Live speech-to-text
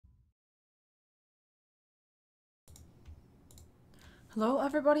Hello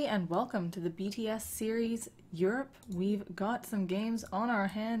everybody and welcome to the BTS series Europe. We've got some games on our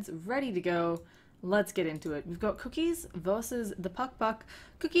hands ready to go. Let's get into it. We've got Cookiss versus the PqMz.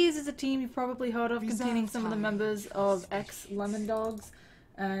 Cookiss is a team you've probably heard of, containing some of the members of ex-Lemon Dogs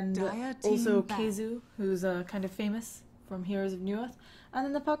and also Keizu, who's kind of famous from Heroes of New Earth. And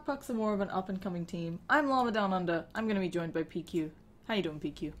then the PqMz are more of an up-and-coming team. I'm Llama Down Under. I'm going to be joined by PQ. How you doing,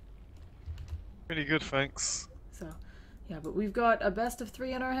 PQ? Pretty good, thanks. So, yeah, but we've got a best of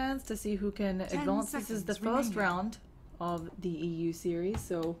 3 in our hands to see who can advance. This is the first round of the EU series,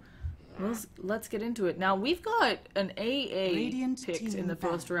 so let's get into it. Now, we've got an AA picked in the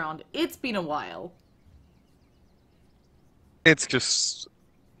first round. It's been a while. It's just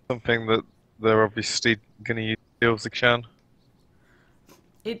something that they're obviously going to use Skills Chan.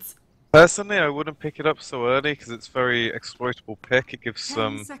 It's Personally, I wouldn't pick it up so early because it's very exploitable pick. It gives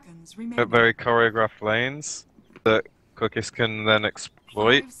some very choreographed lanes that Cookiss can then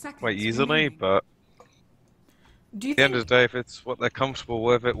exploit quite easily, but at the end of the day, if it's what they're comfortable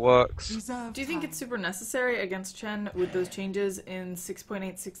with, it works. Do you think it's super necessary against Chen with those changes in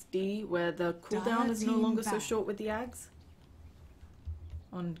 6.86D where the cooldown is no longer so short with the Ags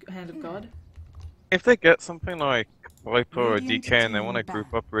on Hand of God? If they get something like Viper or DK and they want to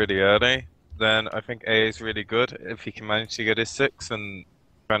group up really early, then I think A is really good if he can manage to get his 6 and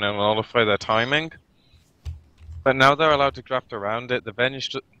try and nullify their timing. But now they're allowed to draft around it.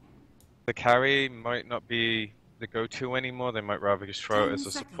 The carry might not be the go-to anymore. They might rather just throw it as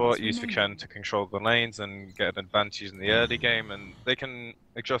a support, use for Chen to control the lanes and get an advantage in the early game, and they can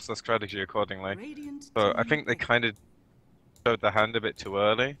adjust their strategy accordingly. So I think they kind of showed their hand a bit too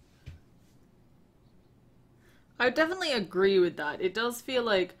early. I would definitely agree with that. It does feel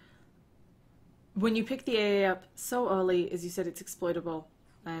like when you pick the AA up so early, as you said, it's exploitable.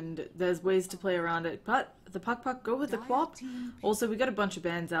 And there's ways to play around it. But the PqMz go with the QoP. Also, we got a bunch of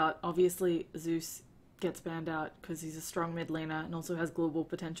bans out. Obviously, Zeus gets banned out because he's a strong mid laner and also has global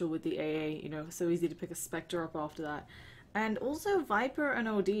potential with the AA. You know, so easy to pick a Spectre up after that. And also Viper and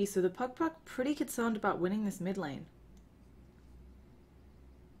OD. So the PqMz pretty concerned about winning this mid lane.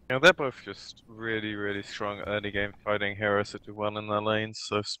 Yeah, they're both just really, really strong early game fighting heroes that do well in their lanes,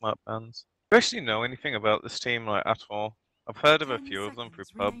 so smart bans. Do you actually know anything about this team, like, at all? I've heard of a few of them through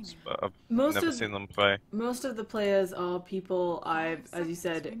pubs, but I've never seen them play. Most of the players are people I've, as you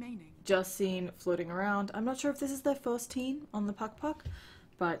said, just seen floating around. I'm not sure if this is their first team on the PqMz,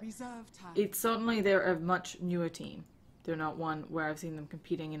 but it's certainly they're a much newer team. They're not one where I've seen them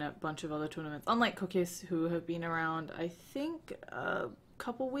competing in a bunch of other tournaments. Unlike Cookiss, who have been around, I think, a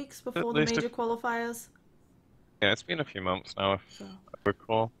couple weeks before the major qualifiers. Yeah, it's been a few months now, if I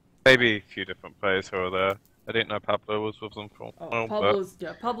recall. Maybe a few different players who are there. I didn't know Pablo was with them for a while.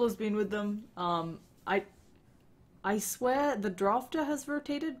 Pablo's been with them. I swear the drafter has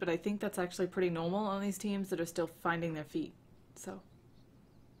rotated, but I think that's actually pretty normal on these teams that are still finding their feet. So,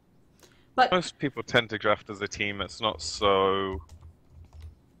 but most people tend to draft as a team. It's not so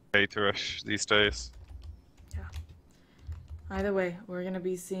haterish these days. Yeah. Either way, we're gonna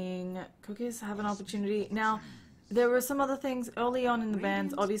be seeing Cookiss have an opportunity now. There were some other things early on in the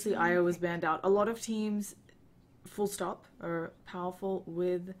bans. Obviously, IO was banned out. A lot of teams, full stop, are powerful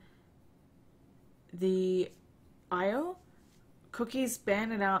with the IO. Cookiss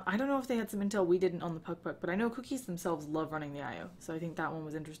banned it out. I don't know if they had some intel we didn't on the PqMz, but I know Cookiss themselves love running the IO, so I think that one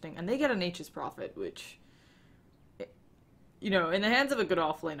was interesting. And they get a Nature's Prophet, which, you know, in the hands of a good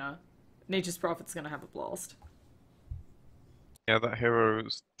offlaner, Nature's Prophet's gonna have a blast. Yeah, that hero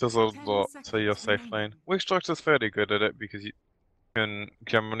does a lot to your safe lane. Witchdoctor's fairly good at it because you can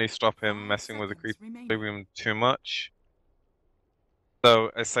generally stop him messing with the creep too much.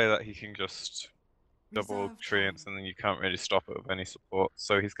 So I say that he can just double treants and then you can't really stop it with any support.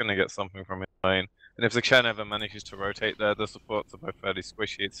 So he's going to get something from his lane. And if the Chen ever manages to rotate there, the supports are both fairly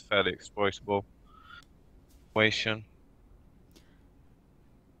squishy. It's fairly exploitable situation.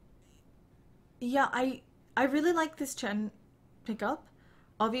 Yeah, I really like this Chen pick up.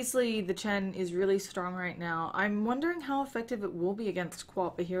 Obviously, the Chen is really strong right now. I'm wondering how effective it will be against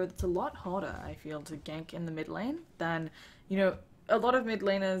QoP, a hero that's a lot harder, I feel, to gank in the mid lane than, you know, a lot of mid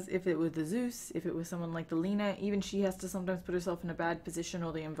laners, if it was the Zeus, if it was someone like the Lina, even she has to sometimes put herself in a bad position,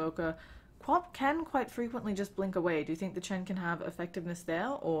 or the Invoker. QoP can quite frequently just blink away. Do you think the Chen can have effectiveness there,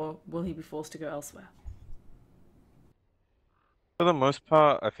 or will he be forced to go elsewhere? For the most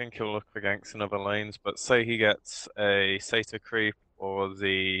part, I think he'll look for ganks in other lanes, but say he gets a Satyr creep or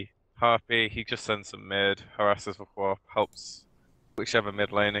the Harpy, he just sends some mid, harasses with QoP, helps whichever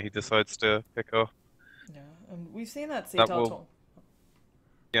mid laner he decides to pick up. Yeah, and we've seen that Satyr.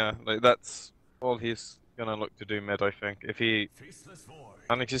 Yeah, like that's all he's gonna look to do mid, I think. If he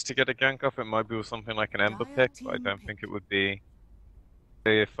manages to get a gank off, it might be with something like an Ember pick, but I don't think it would be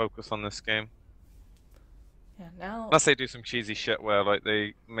a focus on this game. Yeah, now. Unless they do some cheesy shit where like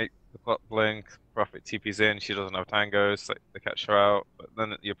they make the clock blink, Prophet TP's in, she doesn't have tangos, like, they catch her out, but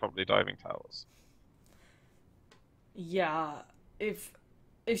then you're probably diving towers. Yeah, if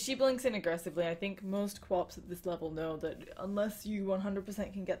she blinks in aggressively, I think most QoPs at this level know that unless you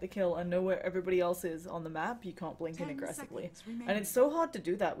 100% can get the kill and know where everybody else is on the map, you can't blink in aggressively. And it's so hard to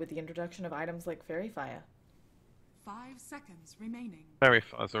do that with the introduction of items like Fairy Fire. 5 seconds remaining. Fairy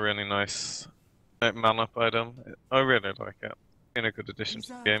Fire's a really nice man-up item. I really like it. Been a good addition to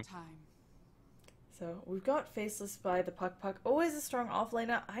the game. Time. So we've got Faceless by the PqMz, always a strong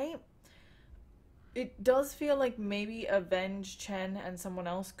offlaner. It does feel like maybe Avenge, Chen, and someone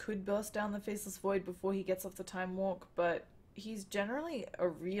else could burst down the Faceless Void before he gets off the Time Walk, but he's generally a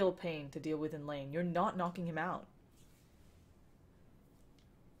real pain to deal with in lane. You're not knocking him out.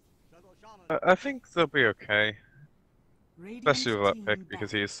 I think they'll be okay. Especially with that pick,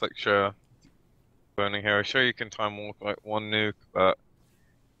 because he's such a burning hero. Sure, you can Time Walk like one nuke, but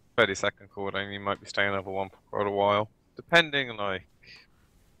 30-second cooldown, you might be staying level 1 for quite a while. Depending on like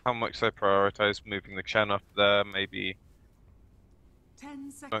how much they prioritize moving the Chen up there, maybe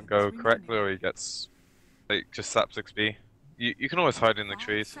don't go correctly, or he gets like just saps XP. You can always hide in the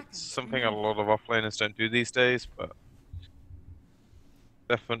trees. It's something a lot of offlaners don't do these days, but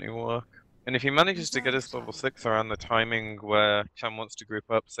definitely work. And if he manages to get his level 6 around the timing where Chen wants to group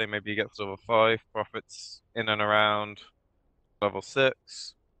up, say maybe he gets level 5, Prophet's in and around level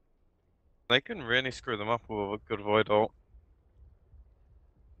 6, they can really screw them up with a good Void ult.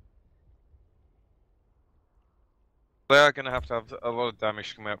 They are going to have a lot of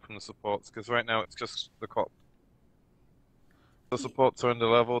damage coming out from the supports, because right now it's just the cop. The supports are under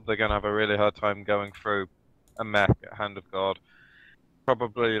leveled, they're going to have a really hard time going through a mech at Hand of God.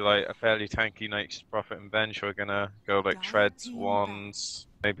 Probably like a fairly tanky Nature's Prophet and Bench who are going to go like Treads, Wands,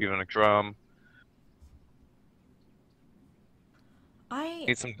 maybe even a Drum.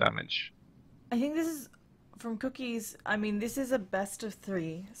 Need some damage. I think this is, from Cookiss, I mean, this is a best of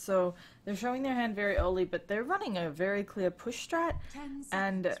 3, so they're showing their hand very early, but they're running a very clear push strat,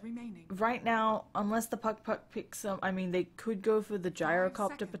 and right now, unless the PqMz picks some, I mean, they could go for the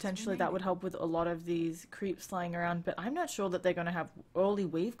gyrocopter potentially, that would help with a lot of these creeps flying around, but I'm not sure that they're going to have early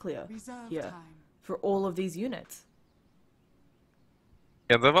wave clear here for all of these units.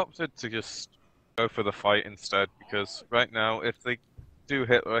 Yeah, they've opted to just go for the fight instead, because right now, if they do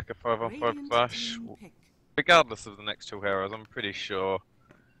hit like a 5-on-5 clash, regardless of the next 2 heroes, I'm pretty sure,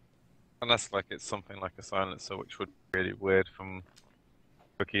 unless like it's something like a silencer, which would be really weird from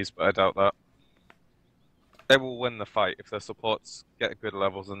Cookiss, but I doubt that. They will win the fight if their supports get good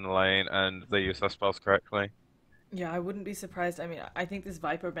levels in the lane and they use their spells correctly. Yeah, I wouldn't be surprised. I mean, I think this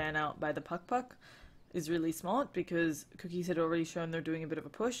Viper ban out by the PqMz is really smart, because Cookiss had already shown they're doing a bit of a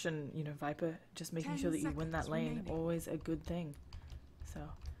push, and, you know, Viper just making sure that you win that lane, always a good thing. So,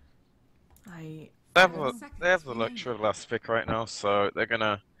 They have the luxury of last pick right now, so they're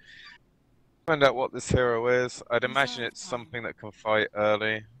gonna find out what this hero is. I'd imagine it's something that can fight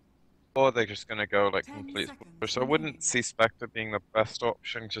early, or they're just gonna go like complete push. So I wouldn't see Spectre being the best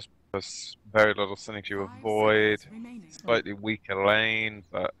option, just because very little synergy with Void, slightly weaker lane,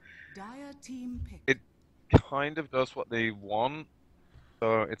 but it kind of does what they want,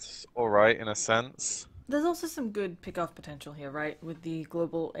 so it's alright in a sense. There's also some good pick-off potential here, right? With the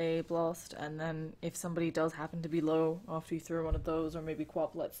global A blast, and then if somebody does happen to be low after you throw one of those, or maybe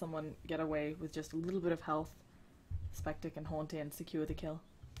QoP lets someone get away with just a little bit of health, Spectre can haunt in and secure the kill.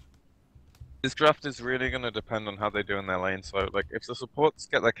 This draft is really going to depend on how they do in their lane, so like if the supports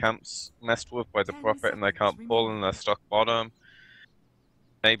get their camps messed with by the Prophet and they can't pull and they're stuck bottom,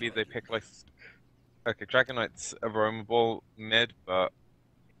 maybe they pick like a Dragon Knight's a roamable mid, but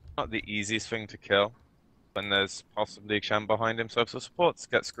not the easiest thing to kill when there's possibly Chen behind him. So if the supports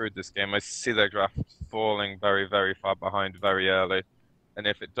get screwed this game, I see their draft falling very, very far behind very early. And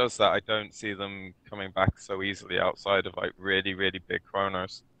if it does that, I don't see them coming back so easily outside of like really, really big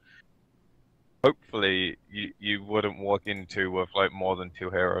chronos. Hopefully, you wouldn't walk into with like more than 2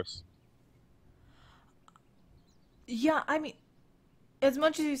 heroes. Yeah, I mean, as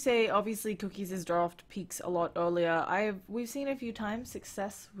much as you say, obviously Cookiss' draft peaks a lot earlier, we've seen a few times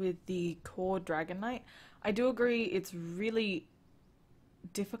success with the core Dragon Knight. I do agree it's really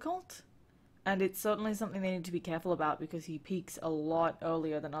difficult, and it's certainly something they need to be careful about, because he peaks a lot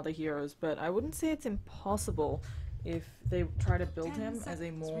earlier than other heroes, but I wouldn't say it's impossible if they try to build him as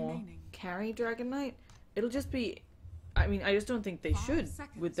a more carry Dragon Knight. It'll just be I mean, I just don't think they 5 should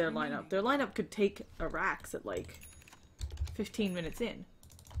seconds with their remaining. lineup. Their lineup could take a Rax at like 15 minutes in.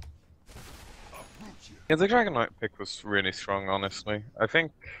 Yeah, the Dragon Knight pick was really strong, honestly. I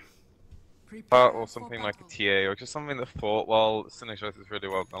think Prepare or for something like a battle. TA, or just something that fought well synergizes really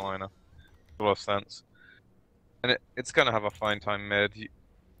well with the lineup. A lot of sense. And it's gonna have a fine time mid.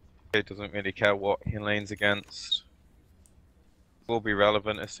 It doesn't really care what he lanes against. Will be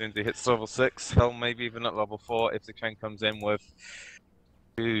relevant as soon as he hits level 6. Hell, maybe even at level 4 if the Chen comes in with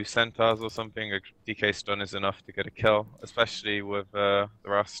 2 centaurs or something. A DK stun is enough to get a kill, especially with the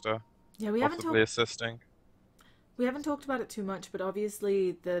Rasta Yeah, possibly assisting. we haven't talked about it too much, but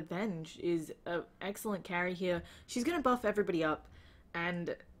obviously the Venge is an excellent carry here. She's gonna buff everybody up,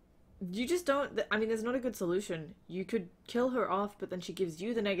 and you just don't. I mean, there's not a good solution. You could kill her off, but then she gives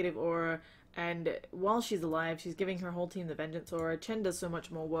you the negative aura, and while she's alive, she's giving her whole team the Vengeance aura. Chen does so much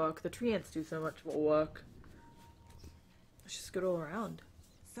more work. The Treants do so much more work. It's just good all around.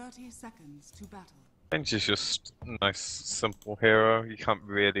 30 seconds to battle. And she's just a nice, simple hero. You can't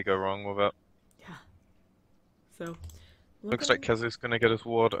really go wrong with it. Yeah. So, Looks like Kezu's gonna get his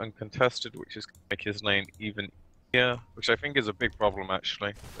ward uncontested, which is gonna make his lane even easier, which I think is a big problem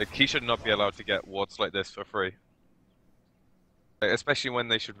actually. Like, he should not be allowed to get wards like this for free. Like, especially when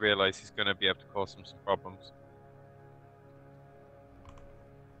they should realize he's gonna be able to cause them some problems.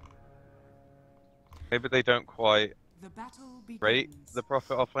 Maybe they don't quite The battle rate begins. the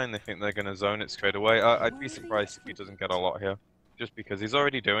Prophet offlane, they think they're gonna zone it straight away. I'd be surprised if he doesn't get a lot here. Just because he's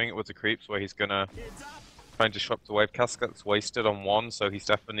already doing it with the creeps where he's gonna try and disrupt the wave cascade that's wasted on one, so he's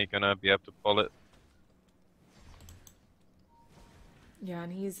definitely gonna be able to pull it. yeah,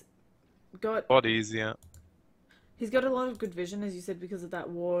 and he's got A lot easier. He's got a lot of good vision, as you said, because of that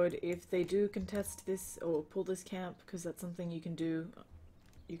ward. If they do contest this or pull this camp, because that's something you can do,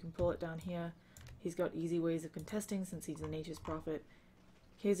 you can pull it down here. He's got easy ways of contesting since he's a Nature's Prophet.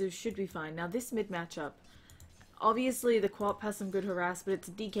 Kezu should be fine. Now this mid matchup, obviously the Quap has some good harass, but it's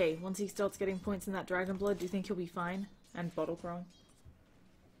DK. Once he starts getting points in that Dragon Blood, do you think he'll be fine? And Bottle Crow?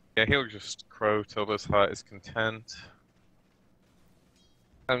 Yeah, he'll just crow till his heart is content.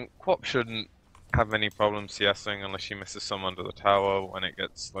 And Quap shouldn't have any problem CSing unless she misses some under the tower when it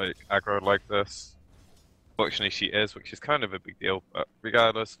gets like aggro like this. Fortunately she is, which is kind of a big deal, but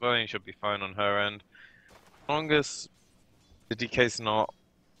regardless, the lane should be fine on her end. As long as the DK's not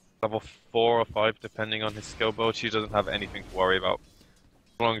level 4 or 5 depending on his skill build, she doesn't have anything to worry about.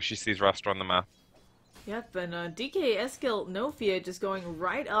 As long as she sees Rasta on the map. Yep, and DK Eskil, no fear, just going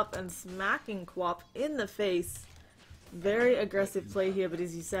right up and smacking Quap in the face. Very aggressive play here, but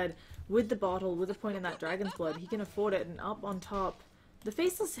as you said, with the bottle, with a point in that Dragon's Blood, he can afford it, and up on top, the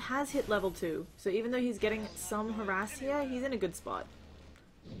Faceless has hit level 2, so even though he's getting some harass here, he's in a good spot.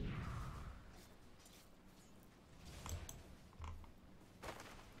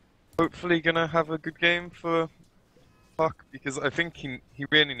 Hopefully gonna have a good game for Puck, because I think he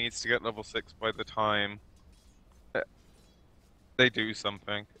really needs to get level 6 by the time they do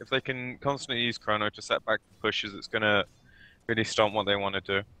something. If they can constantly use Chrono to set back the pushes, it's gonna really stomp what they want to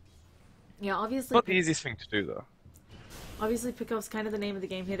do. Yeah, obviously... Not the easiest thing to do, though. Obviously, Pickup's kind of the name of the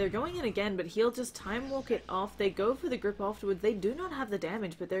game here. They're going in again, but he'll just time walk it off. They go for the grip afterwards. They do not have the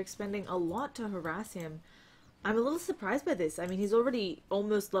damage, but they're expending a lot to harass him. I'm a little surprised by this. I mean, he's already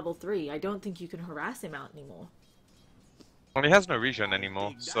almost level 3. I don't think you can harass him out anymore. Well, he has no regen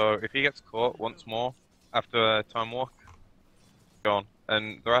anymore, so if he gets caught once more after a time walk, gone.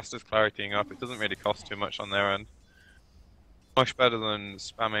 And the rest is claritying up. It doesn't really cost too much on their end. Much better than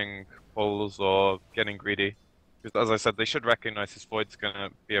spamming pulls or getting greedy. Because as I said, they should recognize his void's gonna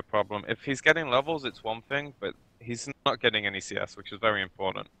be a problem. If he's getting levels, it's one thing, but he's not getting any CS, which is very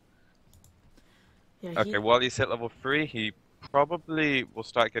important. Yeah, Okay, while he's hit level 3, he probably will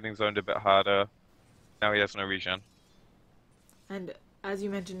start getting zoned a bit harder. Now he has no regen. And as you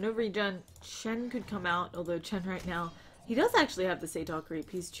mentioned, no regen. Chen could come out, although Chen right now, he does actually have the Sator creep.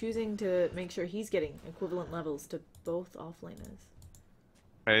 He's choosing to make sure he's getting equivalent levels to both offlaners.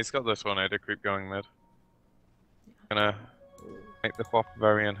 Yeah, he's got the tornado creep going mid. Gonna make the Quap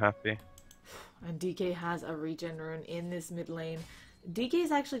very unhappy. And DK has a regen rune in this mid lane. DK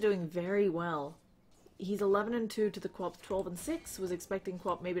is actually doing very well. He's 11-2 to the Quap's 12-6. Was expecting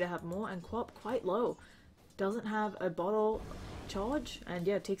Quap maybe to have more, and Quap quite low. Doesn't have a bottle charge, and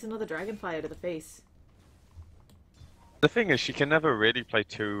yeah, takes another Dragonfire to the face. The thing is, she can never really play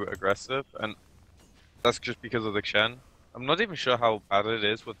too aggressive, and that's just because of the Chen. I'm not even sure how bad it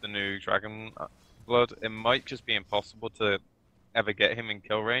is with the new Dragon Blood. It might just be impossible to ever get him in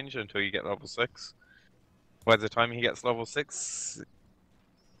kill range until you get level 6. By the time he gets level 6,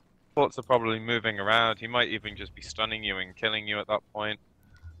 Supports are probably moving around. He might even just be stunning you and killing you at that point.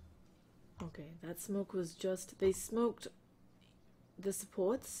 Okay, that smoke was just... They smoked the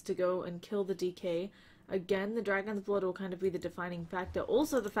supports to go and kill the DK. Again, the Dragon's Blood will kind of be the defining factor.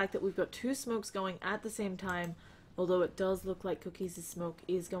 Also, the fact that we've got two smokes going at the same time, although it does look like Cookies' smoke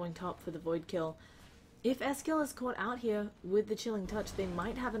is going top for the Void kill. If Eskil is caught out here with the Chilling Touch, they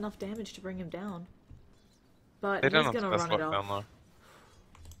might have enough damage to bring him down. But he's going to run it off.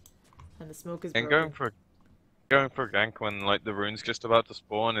 And the smoke is broken. Going for a gank when like the rune's just about to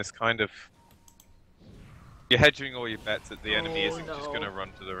spawn is kind of... You're hedging all your bets that the enemy isn't just going to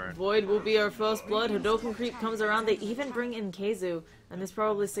run to the rune. Void will be our first blood. Hadoken creep comes around. They even bring in Keizu, and this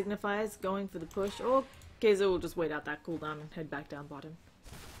probably signifies going for the push. Or Keizu will just wait out that cooldown and head back down bottom.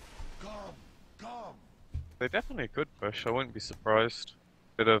 They definitely could push. I wouldn't be surprised.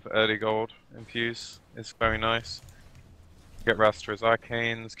 Bit of early gold infuse is very nice. Get Rast to his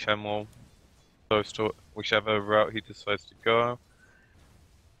arcanes, Chem will close to whichever route he decides to go.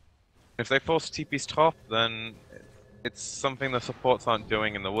 If they force TP's top, then it's something the supports aren't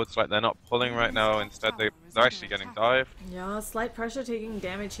doing in the woods. Like, they're not pulling right now, instead they're actually getting dived. Yeah, slight pressure taking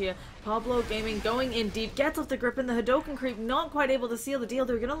damage here. Pablo Gaming going in deep, gets off the grip, and the Hadoken creep not quite able to seal the deal.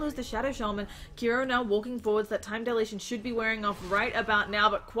 They're going to lose the Shadow Shaman. Kiro now walking forwards. That time dilation should be wearing off right about now,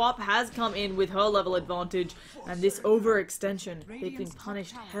 but Quap has come in with her level advantage, and this overextension, they've been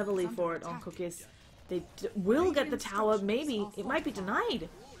punished heavily for it on Cookiss. They will get the tower, maybe. It might be denied.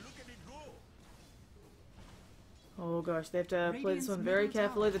 Oh gosh, they have to play this one very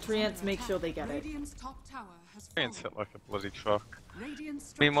carefully. The Treants make sure they get it. Treants hit like a bloody truck.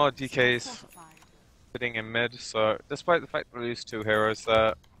 Meanwhile, DK's sitting in mid, so despite the fact that we lose two heroes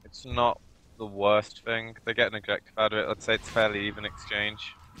there, it's not the worst thing. They get an objective out of it. Let's say it's fairly even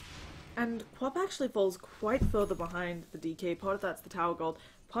exchange. And Pop actually falls quite further behind the DK. Part of that's the tower gold.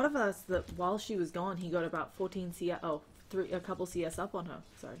 Part of that's that while she was gone, he got about 14 CS. Oh, a couple CS up on her.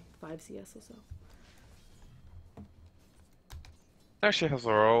 Sorry, 5 CS or so. Now she has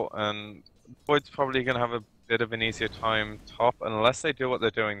a roll, and Void's probably going to have a bit of an easier time top, unless they do what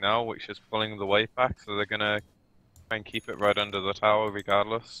they're doing now, which is pulling the wave back, so they're going to try and keep it right under the tower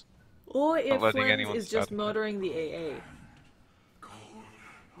regardless. Or if Flynn is just murdering the AA.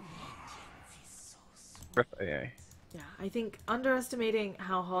 Rip AA. Yeah, I think underestimating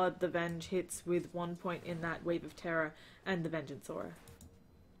how hard the Venge hits with 1 point in that Wave of Terror and the Vengeance Aura.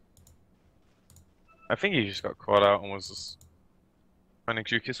 I think he just got caught out and was just finding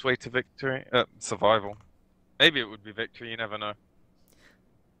Cookiss' way to victory. Survival. Maybe it would be victory, you never know.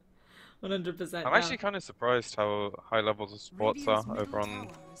 100%. I'm actually kind of surprised how high levels of sports are over on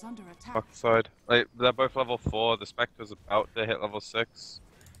the back side. Like, they're both level 4, the Spectre's about to hit level 6.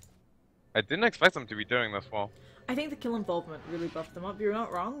 I didn't expect them to be doing this well. I think the kill involvement really buffed them up. You're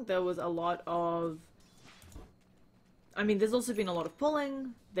not wrong. There was a lot of... I mean, there's also been a lot of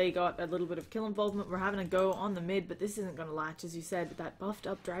pulling. They got a little bit of kill involvement. We're having a go on the mid, but this isn't going to latch. As you said, that buffed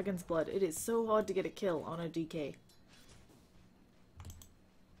up Dragon's Blood. It is so hard to get a kill on a DK.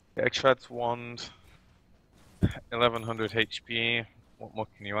 X-Shred's wand, 1100 HP. What more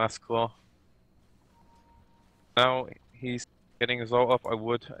can you ask for? Now he's getting his ult up. I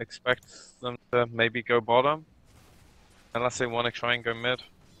would expect them to maybe go bottom. Unless they want to try and go mid.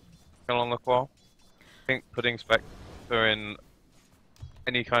 Kill on the claw. I think putting Spectre in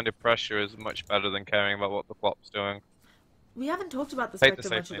any kind of pressure is much better than caring about what the flop's doing. We haven't talked about the Spectre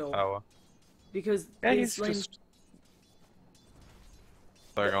much at all. Tower. Because yeah, he's just...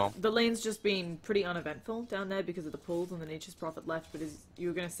 Sorry, go on. The lane's just been pretty uneventful down there because of the pulls and the Nature's Prophet left, but as you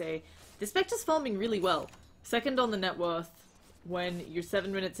were going to say, the Spectre's farming really well. Second on the net worth when you're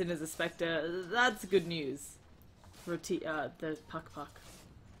 7 minutes in as a Spectre. That's good news for the Puck.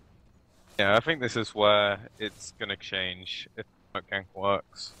 Yeah, I think this is where it's going to change if Smoke Gank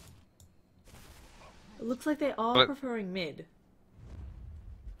works. It looks like they are preferring mid.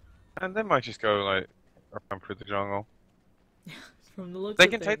 And they might just go, like, around through the jungle. From the looks they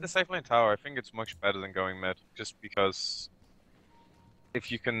of can things. take the safe lane tower. I think it's much better than going mid, just because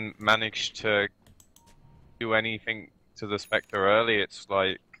if you can manage to do anything to the Spectre early, it's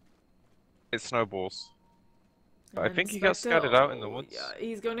like, it snowballs. But I think he got scattered out in the woods. Yeah,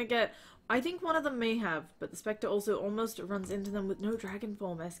 he's gonna get... I think one of them may have, but the Spectre also almost runs into them with no Dragon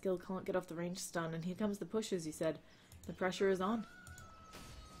Form. Eskil can't get off the range stun, and here comes the push, as you said. The pressure is on.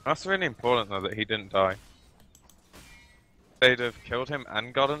 That's really important, though, that he didn't die. If they'd have killed him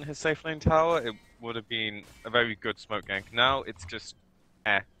and gotten his safe lane tower, it would have been a very good smoke gank. Now, it's just,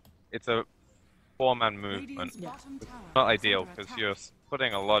 It's a 4-man movement. Yeah. It's not ideal, because you're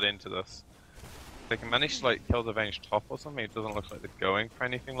putting a lot into this. they can manage to like kill the range top or something, it doesn't look like they're going for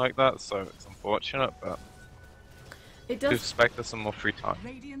anything like that, so it's unfortunate, but It I do does. expect there's some more free time.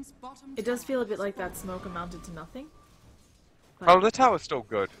 Radiant's bottom It does tower feel a bit has like that fallen. smoke amounted to nothing. Oh, the tower's still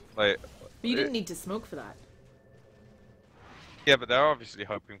good. Like, But you didn't need to smoke for that. yeah, but they're obviously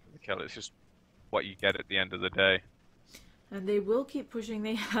hoping for the kill. It's just what you get at the end of the day. And they will keep pushing.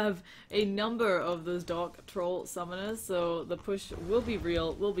 They have a number of those Dark Troll summoners, so the push will be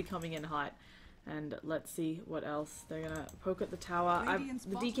real, will be coming in hot. And let's see what else. They're gonna poke at the tower. Radiant's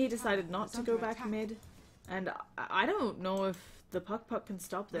The bottom DK decided tower not is to go under back attack. mid. And I don't know if the Puck can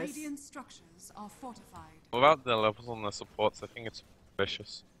stop this. Radiant structures are fortified. Without the levels on the supports, I think it's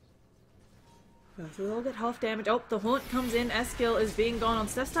vicious. So they'll get half damage. Oh, the Haunt comes in. Eskill is being gone on.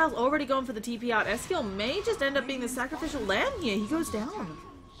 Steph Styles already going for the TP out. Eskill may just end up being the sacrificial lamb here. He goes down.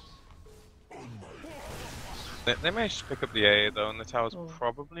 They managed to pick up the AA though, and the tower's Oh.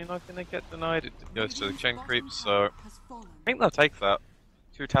 probably not going to get denied. It goes to the Radiant's chain bottom creep, tower so has fallen. I think they'll take that.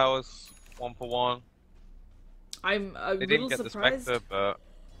 2 towers, 1 for 1. I'm a They little didn't get surprised. the Spectre, but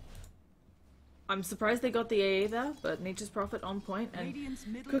I'm surprised they got the AA there, but Nature's Prophet on point, and Radiant's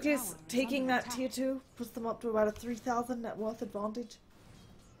middle Cookiss tower is taking under that attack. tier 2 puts them up to about a 3,000 net worth advantage.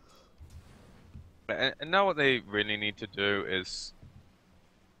 and now what they really need to do is,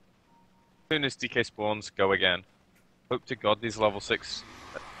 as soon as DK spawns, go again. Hope to God these level 6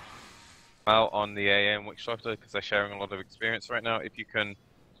 out on the AA and Witch Doctor, because they're sharing a lot of experience right now. If you can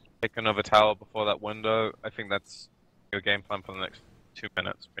take another tower before that window, I think that's your game plan for the next 2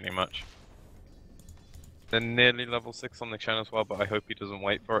 minutes, pretty much. They're nearly level 6 on the Chen as well, but I hope he doesn't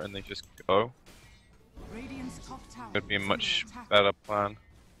wait for it and they just go. Radiant's top tower It would be a is much under attack. better plan.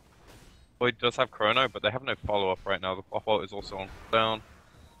 Void does have Chrono, but they have no follow-up right now. The Quaffle is also on down.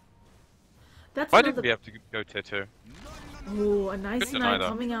 That's Why didn't another. we have to go tier 2? Ooh, a nice Good deny knight that.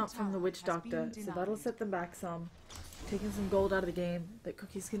 coming out from the Witch Has Doctor, been so that'll denied. set them back some. Taking some gold out of the game that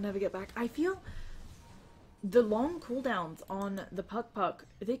Cookies can never get back. I feel the long cooldowns on the Puck,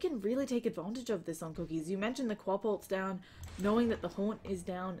 they can really take advantage of this on Cookies. You mentioned the Quapult's down, knowing that the Haunt is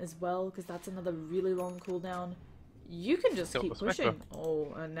down as well, because that's another really long cooldown. You can just Kill keep the Spectre. pushing.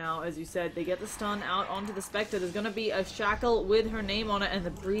 Oh, and now, as you said, they get the stun out onto the Spectre. There's going to be a shackle with her name on it, and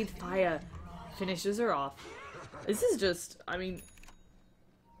the Breathe Fire finishes her off. This is just, I mean,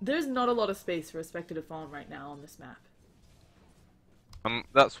 there's not a lot of space for a Spectre to farm right now on this map.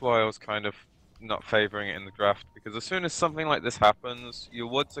 That's why I was kind of not favoring it in the draft, because as soon as something like this happens, your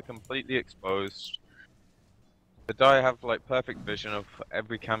woods are completely exposed. The Dire have like perfect vision of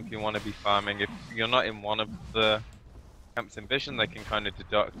every camp you want to be farming. If you're not in one of the camps in vision, they can kind of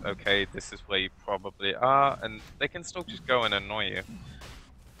deduct, okay, this is where you probably are, and they can still just go and annoy you.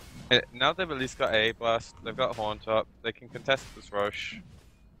 Now they've at least got A Blast, they've got Haunt up, they can contest this Roche,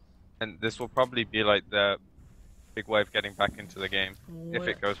 and this will probably be like their big way of getting back into the game, if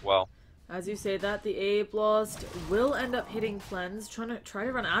it goes well. As you say that, the A Blast will end up hitting Cleanse, try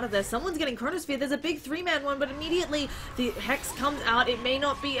to run out of there. Someone's getting Chronosphere. There's a big 3-man one, but immediately the Hex comes out. It may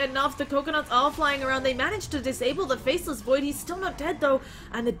not be enough. The coconuts are flying around. They managed to disable the Faceless Void. He's still not dead, though.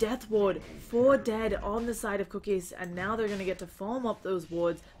 And the Death Ward, 4 dead on the side of Cookies, and now they're going to get to farm up those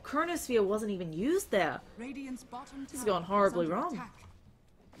wards. Chronosphere wasn't even used there. Radiant's bottom This is tower going horribly under wrong. attack.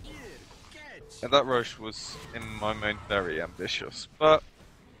 And that Roche was, in my mind, very ambitious, but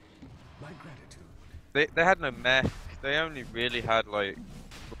they had no mech. They only really had like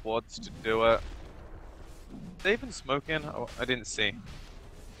the wards to do it. They even smoke in? Oh, I didn't see.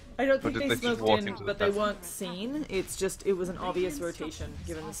 I don't Or think did they they just smoked walk in, into the but they death? weren't seen. It's just, it was an obvious rotation,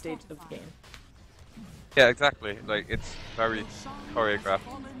 given the state of the game. Yeah, exactly. Like it's very choreographed.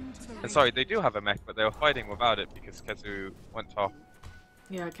 Fallen to the And sorry, they do have a mech, but they were fighting without it because Kezu went top.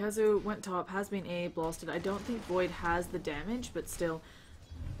 Yeah, Kazu went top, has been A blasted. I don't think Void has the damage, but still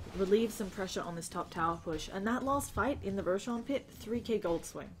relieves some pressure on this top tower push. And that last fight in the Roshan pit, 3k gold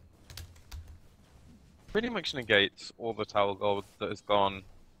swing. Pretty much negates all the tower gold that has gone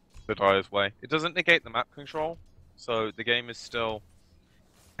the Dire's way. It doesn't negate the map control, so the game is still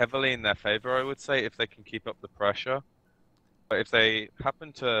heavily in their favor, I would say, if they can keep up the pressure. But if they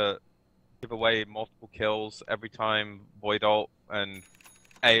happen to give away multiple kills every time Void ult and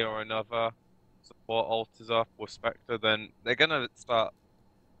A or another support ult is up or Spectre, then they're gonna start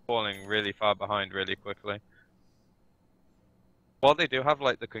falling really far behind really quickly. While they do have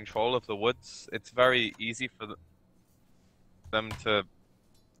like the control of the woods, it's very easy for them to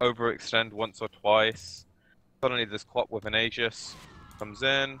overextend once or twice. Suddenly this Quap with an Aegis comes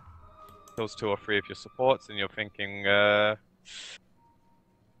in, kills 2 or 3 of your supports, and you're thinking, they're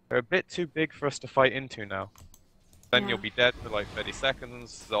a bit too big for us to fight into now. Then Yeah. you'll be dead for like 30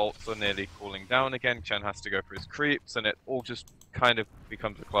 seconds, the ults are nearly cooling down again, Chen has to go for his creeps, and it all just kind of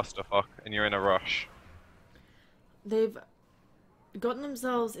becomes a clusterfuck, and you're in a rush. They've gotten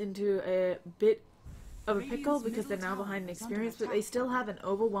themselves into a bit of a pickle Radiant's because they're middle now tower behind an is under experience, but attack. they still have an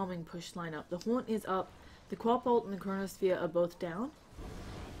overwhelming push lineup. The Haunt is up, the Quap ult and the Chronosphere are both down.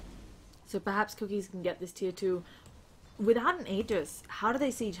 So perhaps Cookies can get this tier 2. Without an Aegis, how do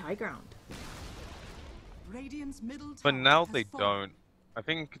they siege high ground? Radiant's middle tower But now has they fallen. don't. I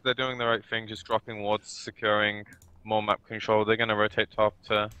think they're doing the right thing, just dropping wards, securing more map control. They're going to rotate top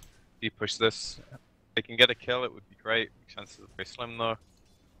to de-push this. If they can get a kill, it would be great. Chances are very slim though.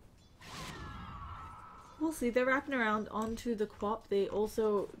 We'll see. They're wrapping around onto the Quap. They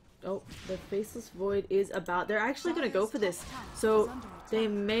also... Oh, the Faceless Void is about... They're actually going to go for this. So they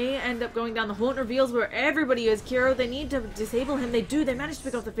may end up going down. The Haunt reveals where everybody is. Kiro, they need to disable him. They do. They manage to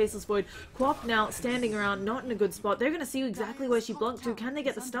pick off the Faceless Void. Quap now standing around, not in a good spot. They're going to see exactly where she blocked to. Can they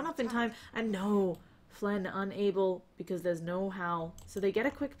get the stun up in time? And no. Flen unable because there's no how. So they get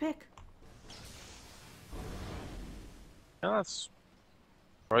a quick pick. Yeah, that's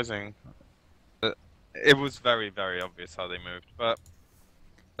surprising. It was very, very obvious how they moved, but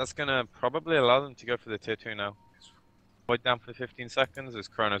that's gonna probably allow them to go for the tier 2 now. Void down for 15 seconds, his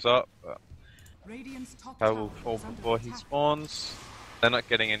Chrono's up, but Radiant's top Hell tower will fall is under before he attack. spawns. They're not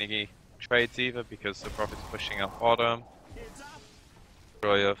getting any trades either because the Prophet's pushing up bottom.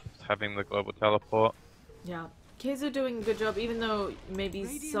 Joy of having the global teleport. Yeah. Keizo doing a good job, even though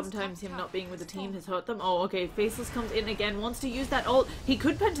maybe sometimes him not being with the team has hurt them. Oh, okay, Faceless comes in again, wants to use that ult. He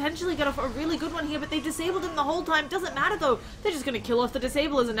could potentially get off a really good one here, but they've disabled him the whole time. Doesn't matter though. They're just going to kill off the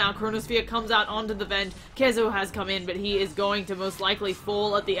disablers, and now Chronosphere comes out onto the vent. Keizo has come in, but he is going to most likely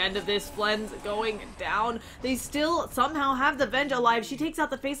fall at the end of this. Flen's going down. They still somehow have the vent alive. She takes out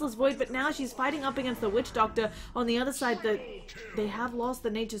the Faceless Void, but now she's fighting up against the Witch Doctor. On the other side, they have lost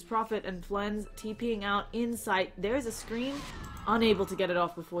the Nature's Prophet, and Flen's TPing out in sight. There's a scream, unable to get it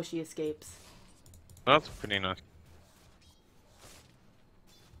off before she escapes. That's pretty nice.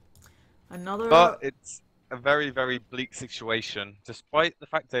 Another... But it's a very, very bleak situation. Despite the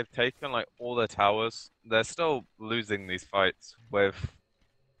fact they've taken like all their towers, they're still losing these fights with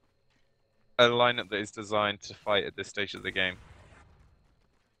a lineup that is designed to fight at this stage of the game.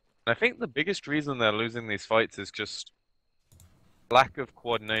 And I think the biggest reason they're losing these fights is just lack of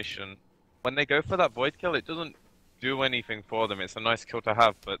coordination. When they go for that void kill, it doesn't do anything for them. It's a nice kill to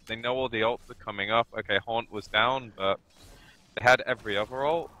have, but they know all the ults are coming up. Okay, Haunt was down, but they had every other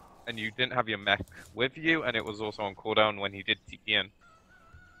ult, and you didn't have your mech with you, and it was also on cooldown when he did TP in.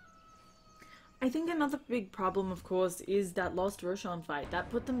 I think another big problem, of course, is that lost Roshan fight. That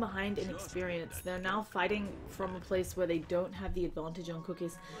put them behind in experience. They're now fighting from a place where they don't have the advantage on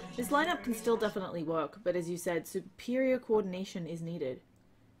Cookies. This lineup can still definitely work, but as you said, superior coordination is needed.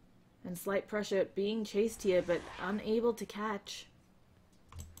 And slight pressure, being chased here, but unable to catch.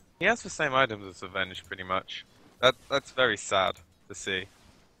 He has the same items as Avenge, pretty much. That's very sad to see.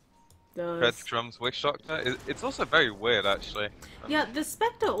 Red Drums Witch Doctor. It's also very weird, actually. Yeah, the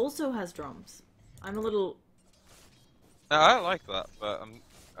Spectre also has drums. I'm a little... No, I like that, but I'm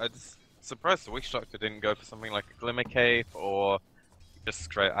just surprised the Witch Doctor didn't go for something like a Glimmer Cape or just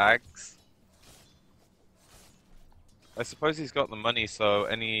straight Ags. I suppose he's got the money, so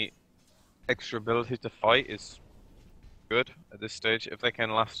any extra ability to fight is good at this stage. If they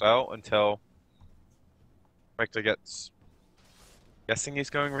can last out until Spectre gets... Guessing he's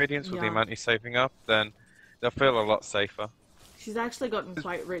going Radiance with the Yeah. amount he's saving up, then they'll feel a lot safer. She's actually gotten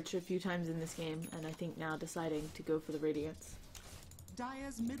quite rich a few times in this game, and I think now deciding to go for the Radiance.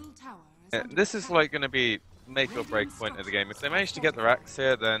 Dire's middle tower is Yeah, under this is attack. like going to be make or break point of the game. If they manage to get their axe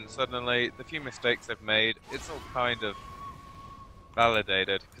here, then suddenly the few mistakes they've made, it's all kind of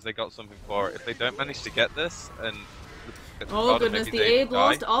validated because they got something for it. If they don't manage to get this, and Oh goodness, maybe the they A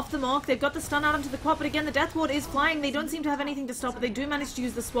blast die. off the mark. They've got the stun out onto the Quap, but again the Death Ward is flying. They don't seem to have anything to stop it. They do manage to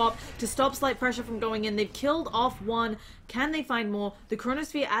use the swap to stop slight pressure from going in. They've killed off one. Can they find more? The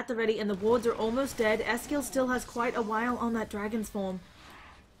Chronosphere at the ready and the wards are almost dead. Eskil still has quite a while on that Dragon's form.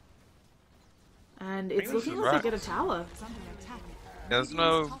 And it's this looking is like they right. get a tower. Is under attack. There's Radiant's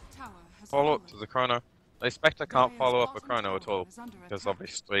no top tower has follow-up fallen. to the Chrono. The Spectre can't Dire's follow up a bottom Chrono at tower all is under because attack.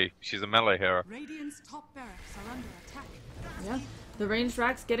 obviously she's a melee hero. Radiant's top barracks are under attack. Yeah. The ranged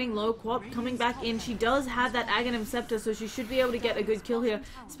Rax getting low. Quap coming back in. She does have that Aghanim Scepter, so she should be able to get a good kill here.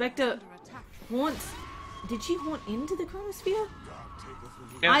 Spectre Under attack. haunts. Did she haunt into the Chronosphere?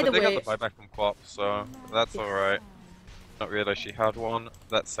 Yeah, Either but they way- got the buyback from Quap, so that's alright. Not realize she had one.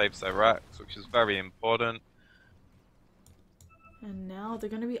 That saves their racks, which is very important. And now they're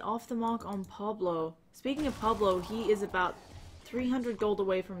going to be off the mark on Pablo. Speaking of Pablo, he is about 300 gold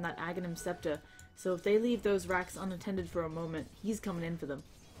away from that Aghanim Scepter. So if they leave those racks unattended for a moment, he's coming in for them.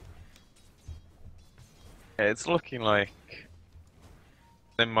 Yeah, it's looking like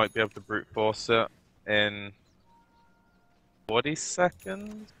they might be able to brute force it in 40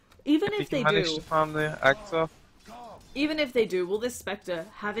 seconds. Even If if he they can manage do, to farm the Agza. even if they do, will this Spectre,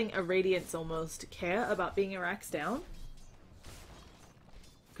 having a Radiance almost, care about being a racks down?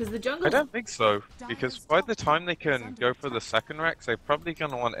 Because the jungle. I don't think so, because by the time they can go for the second Rex, they're probably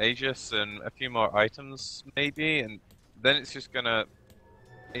going to want Aegis and a few more items, maybe, and then it's just going to,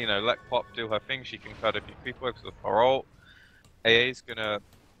 you know, let Pop do her thing. She can cut a few people with her ult. AA's going to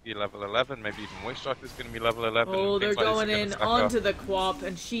be level 11, maybe even Witch Doctor's going to be level 11. Oh, they're like going in onto the Quap,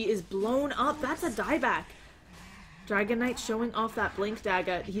 and she is blown up. That's a dieback. Dragon Knight showing off that Blink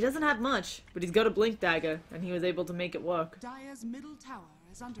Dagger. He doesn't have much, but he's got a Blink Dagger, and he was able to make it work. Dire's middle tower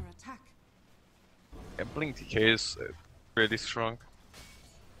is under attack. Yeah, Blink DK is really strong.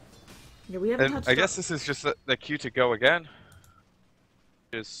 Yeah, we haven't And touched I guess this is just the cue to go again.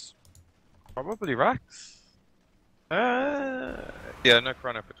 Is probably Rax. Yeah, no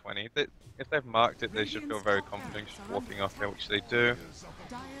chrono for 20. If they've marked it, they should feel very confident just walking off there, which they do.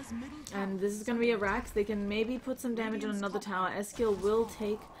 Dire's middle tower And this is going to be a Rax. They can maybe put some damage on another tower. Eskill will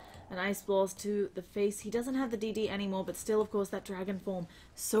take an Ice Blast to the face. He doesn't have the DD anymore, but still, of course, that Dragon Form,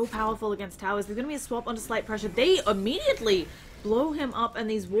 so powerful against towers. There's going to be a swap onto Slight Pressure. They immediately blow him up, and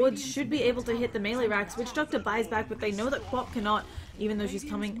these wards should be able to hit the melee Rax. Witch Doctor buys back, but they know that Quap cannot, even though she's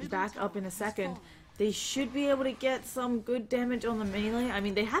coming back up in a second. They should be able to get some good damage on the melee. I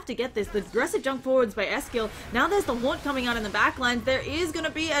mean, they have to get this. The aggressive jump forwards by Eskill. Now there's the Haunt coming out in the backlines. There is going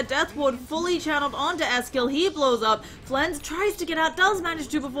to be a Death Ward fully channeled onto Eskill. He blows up. Flens tries to get out, does manage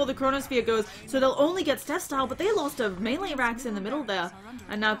to before the Chronosphere goes, so they'll only get Steph Style, but they lost a melee Rax in the middle there.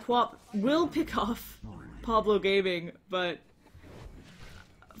 And now Quap will pick off Pablo Gaming, but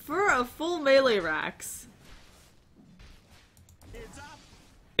for a full melee Rax...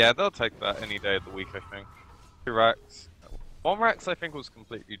 Yeah, they'll take that any day of the week, I think. 2 racks. 1 racks, I think, was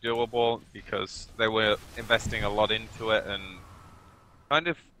completely doable because they were investing a lot into it and kind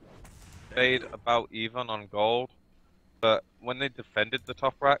of stayed about even on gold. But when they defended the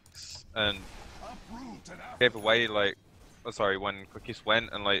top racks and gave away, like, when Cookiss went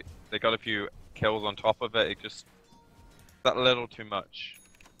and, like, they got a few kills on top of it, it just, that a little too much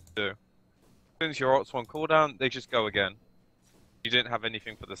to do. As soon as your ult's on cooldown, they just go again. You didn't have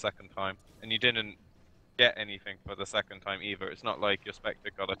anything for the second time, and you didn't get anything for the second time either. It's not like your Spectre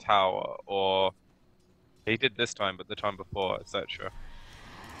got a tower, or he did this time, but the time before, etc.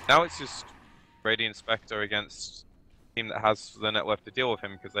 Now it's just Radiant Spectre against a team that has the net worth to deal with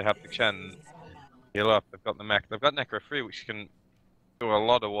him, because they have the Chen heal up, they've got the mech, they've got Necro 3, which can do a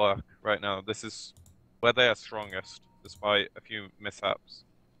lot of work right now. This is where they are strongest, despite a few mishaps.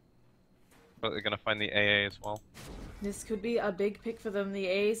 But they're going to find the AA as well. This could be a big pick for them. The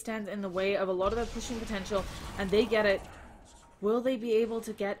A stands in the way of a lot of their pushing potential, and they get it. Will they be able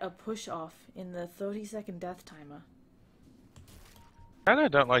to get a push off in the 30-second death timer? Kinda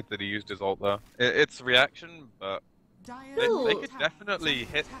don't like that he used his ult though. It's reaction, but Dire's they middle could tower definitely is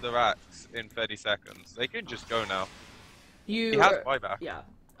under hit attack. the racks in 30 seconds. They can just go now. You He has buyback. Yeah,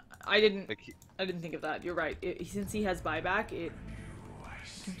 I didn't Like, think of that. You're right. Since he has buyback, it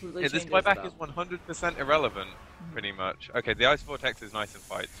completely this changes buyback it is up. 100% irrelevant, pretty much. Okay, the Ice Vortex is nice in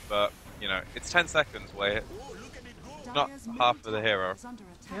fights, but, you know, it's 10 seconds where not Dire's middle half of the tower hero. is under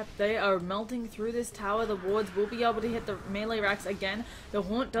attack. Yep, they are melting through this tower. The wards will be able to hit the melee racks again. The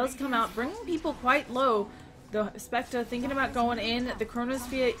Haunt does come out, bringing people quite low. The Spectre thinking about going in. The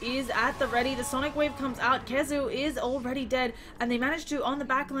Chronosphere is at the ready. The Sonic Wave comes out. Kezu is already dead. And they manage to, on the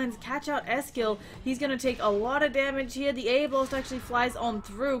backlines, catch out Eskill. He's going to take a lot of damage here. The A Blast actually flies on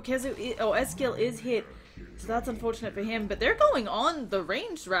through. Eskill is hit. So that's unfortunate for him. But they're going on the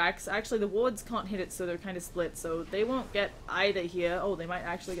ranged racks. Actually, the wards can't hit it, so they're kind of split. So they won't get either here. Oh, they might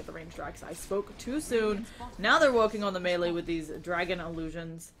actually get the ranged racks. I spoke too soon. Now they're working on the melee with these dragon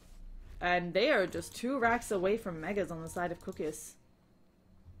illusions. And they are just 2 racks away from Megas on the side of Cookiss.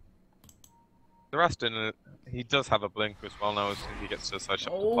 The rest he does have a blink as well now as soon as he gets to Sideshop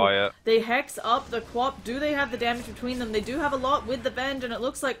to Oh, buy it. they hex up the Quap. Do they have the damage between them? They do have a lot with the Venge, and it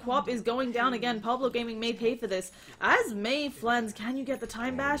looks like Quap is going down again. Pablo Gaming may pay for this. As may Flens. Can you get the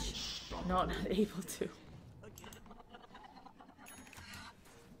time bash? Not able to.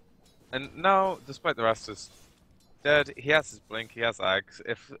 And now, despite the rest is dead, he has his blink, he has Ags.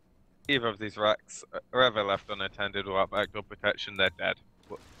 If either of these racks are ever left unattended without backdoor protection, they're dead.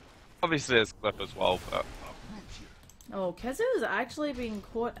 Obviously there's Cliff as well, but... Oh, Kezu is actually being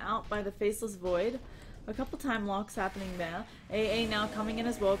caught out by the Faceless Void. A couple time locks happening there. AA now coming in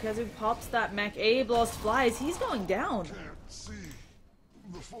as well. Kezu pops that mech. AA Blast flies. He's going down. Can't see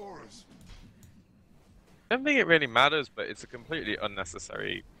the forest. I don't think it really matters, but it's a completely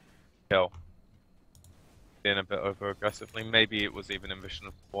unnecessary kill. Being a bit over aggressively. Maybe it was even in Vision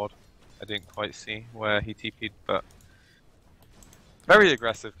of the Ward. I didn't quite see where he TP'd, but very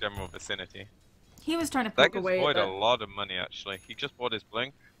aggressive general vicinity. He was trying to That poke gives away Void at a lot of money actually. He just bought his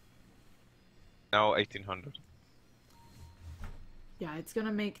blink. Now 1800. Yeah, it's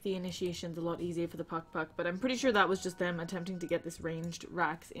gonna make the initiations a lot easier for the Puck, but I'm pretty sure that was just them attempting to get this ranged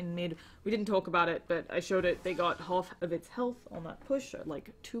Rax in mid. We didn't talk about it, but I showed it. They got half of its health on that push, like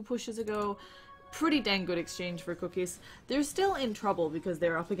 2 pushes ago. Pretty dang good exchange for Cookiss. They're still in trouble because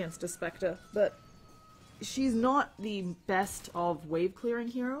they're up against a Spectre, but she's not the best of wave clearing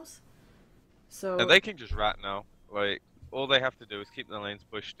heroes. So And they can just rat now. Like, all they have to do is keep the lanes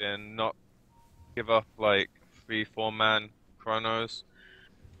pushed in, not give up like 3-4 man chronos,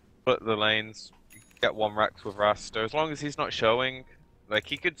 put the lanes, get 1 Rex with Raster. As long as he's not showing, like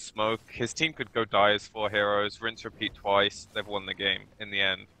he could smoke, his team could go die as 4 heroes, rinse repeat twice, they've won the game in the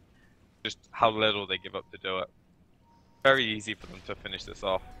end. Just how little they give up to do it. Very easy for them to finish this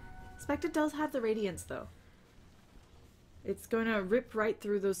off. Spectre does have the Radiance though. It's going to rip right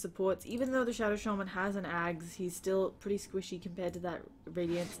through those supports. Even though the Shadow Shaman has an Ags, he's still pretty squishy compared to that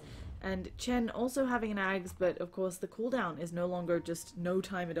Radiance. And Chen also having an Ags, but of course the cooldown is no longer just no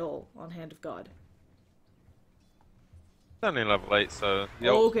time at all on Hand of God. It's only level 8, so the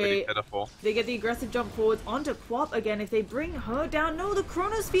ult's pretty pitiful. They get the aggressive jump forwards onto QoP again. If they bring her down, no, the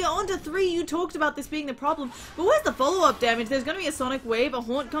Chronosphere onto 3. You talked about this being the problem, but where's the follow-up damage? There's going to be a Sonic Wave. A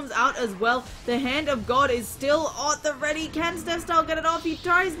Haunt comes out as well. The Hand of God is still at the ready. Can Steph Style get it off? He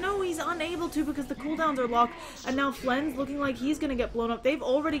tries. No, he's unable to because the cooldowns are locked. And now Flen's looking like he's going to get blown up. They've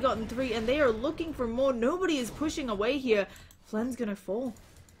already gotten 3, and they are looking for more. Nobody is pushing away here. Flen's going to fall.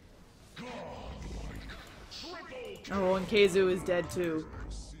 Oh, and Keizu is dead too.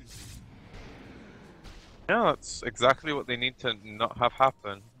 Yeah, that's exactly what they need to not have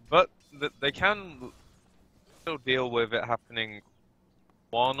happen. But they can still deal with it happening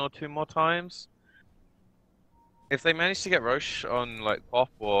 1 or 2 more times. If they manage to get Roche on like Pop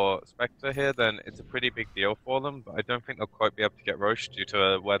or Spectre here, then it's a pretty big deal for them. But I don't think they'll quite be able to get Roche due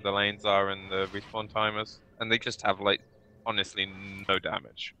to where the lanes are and the respawn timers. And they just have like, honestly, no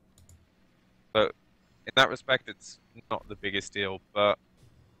damage. But in that respect, it's not the biggest deal, but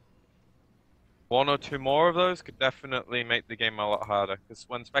 1 or 2 more of those could definitely make the game a lot harder, because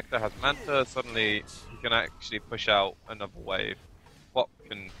when Spectre has Manta, suddenly you can actually push out another wave. Plop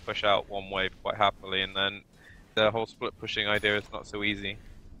can push out 1 wave quite happily, and then the whole split pushing idea is not so easy.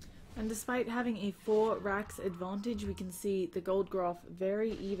 And despite having a 4 Rax advantage, we can see the gold graph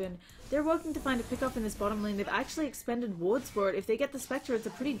very even. They're working to find a pickup in this bottom lane. They've actually expended wards for it. If they get the Spectre, it's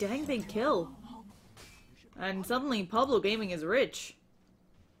a pretty dang big kill. And suddenly, Pablo Gaming is rich.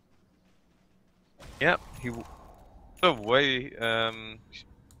 Yep, he's way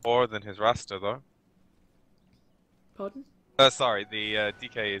more than his Rasta though. Pardon? Sorry, the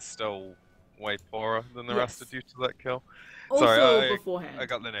DK is still way poorer than the Rasta due to that kill. Also Sorry, beforehand. I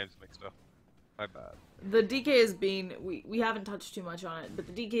got the names mixed up. My bad. The DK has been, we haven't touched too much on it, but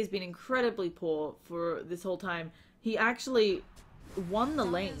the DK has been incredibly poor for this whole time. He actually won the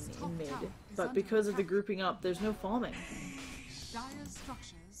lane in mid, but because of the grouping up, there's no farming.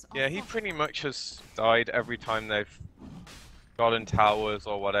 Yeah, he pretty much has died every time they've gotten towers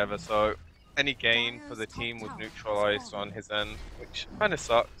or whatever, so any gain for the team was neutralized on his end, which kind of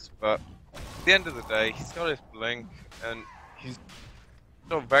sucks, but at the end of the day, he's got his blink, and he's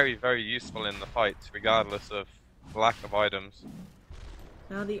still very, very useful in the fights, regardless of lack of items.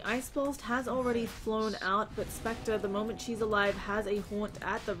 Now the Ice Blast has already flown out, but Spectre, the moment she's alive, has a Haunt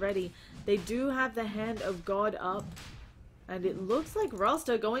at the ready. They do have the Hand of God up, and it looks like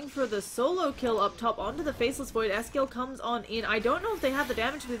Rasta going for the solo kill up top onto the Faceless Void. Eskill comes on in. I don't know if they have the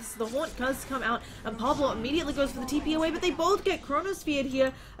damage for this. The Haunt does come out, and Pablo immediately goes for the TP away, but they both get Chronosphered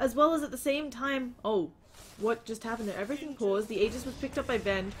here, as well as at the same time. Oh, what just happened there? Everything paused. The Aegis was picked up by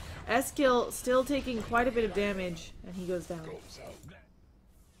Vend. Eskill still taking quite a bit of damage, and he goes down.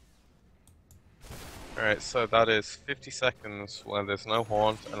 Alright, so that is 50 seconds when there's no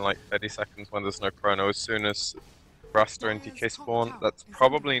Haunt, and like 30 seconds when there's no Chrono. As soon as Rasta and DK spawn, that's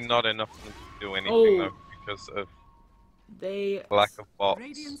probably not enough for them to do anything though, because of lack of bots.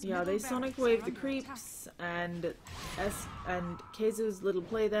 Yeah, they Sonic Wave the creeps, and Keizu's little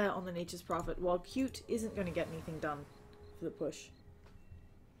play there on the Nature's Prophet, while Cute isn't going to get anything done for the push.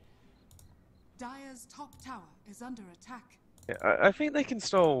 Dire's top tower is under attack. Yeah, I think they can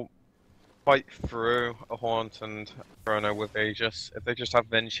still fight through a Haunt and Chrono with Aegis if they just have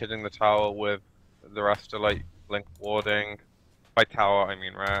Venge hitting the tower with the rest of like Blink warding. By tower I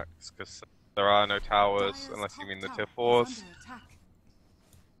mean racks, because there are no towers Dire's unless you top mean the tower tier is 4s. under attack.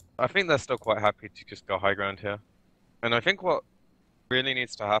 I think they're still quite happy to just go high ground here. And I think what really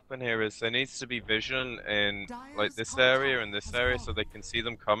needs to happen here is there needs to be vision in like Dire's this top area tower and this has area so fallen. they can see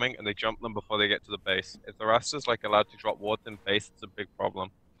them coming and they jump them before they get to the base. If the Rasta's like allowed to drop wards in base, it's a big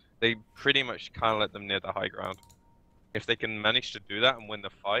problem. They pretty much can't let them near the high ground. If they can manage to do that and win the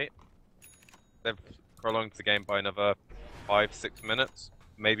fight, they've prolonged the game by another 5-6 minutes,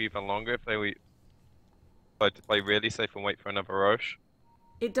 maybe even longer if they decide to play really safe and wait for another Roche.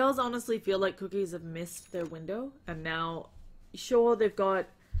 It does honestly feel like Cookies have missed their window, and now, sure, they've got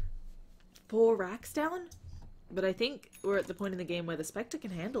 4 racks down, but I think we're at the point in the game where the Spectre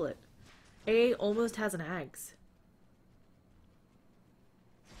can handle it. AA almost has an Ags.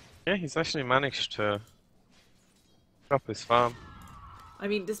 Yeah, he's actually managed to drop his farm. I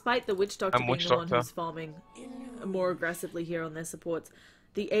mean, despite the Witch Doctor And being Witch the one Doctor. who's farming more aggressively here on their supports,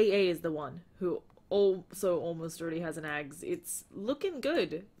 the AA is the one who also almost already has an Ags. It's looking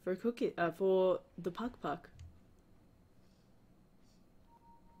good for for the Puck.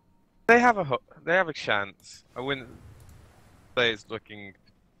 They have a chance. I wouldn't say it's looking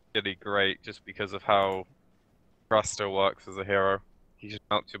really great just because of how Rasta works as a hero. He just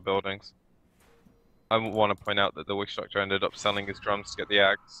melts your buildings. I want to point out that the Witch Doctor ended up selling his drums to get the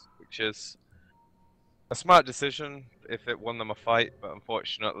Ags, which is a smart decision if it won them a fight, but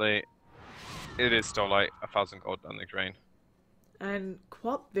unfortunately, it is still like 1,000 gold down the drain. And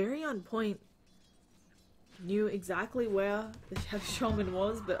Quap, very on point, knew exactly where the Chef Shaman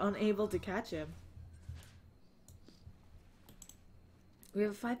was, but unable to catch him. We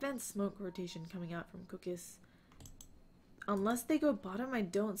have a 5-man smoke rotation coming out from Cookiss. Unless they go bottom, I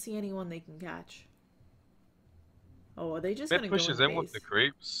don't see anyone they can catch. Oh, are they just Mid gonna go pushes in in with base? the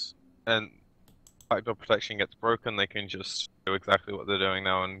creeps, and backdoor protection gets broken, they can just do exactly what they're doing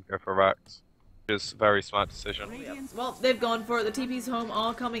now and go for racks. Which is a very smart decision. Radiant's Well, they've gone for it. The TP's home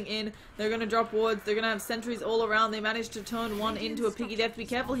are coming in. They're going to drop wards. They're going to have sentries all around. They managed to turn one into a piggy. They have to be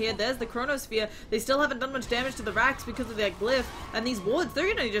careful here. There's the Chronosphere. They still haven't done much damage to the racks because of their glyph. And these wards, they're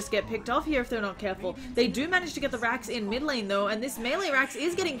going to just get picked off here if they're not careful. They do manage to get the racks in mid lane though. And this melee racks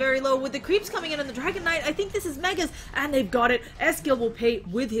is getting very low with the creeps coming in and the Dragon Knight. I think this is Megas. And they've got it. Eskil will pay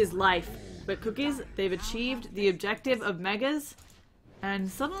with his life. But Cookies, they've achieved the objective of Megas.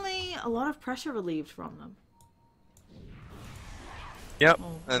 And suddenly, a lot of pressure relieved from them. Yep,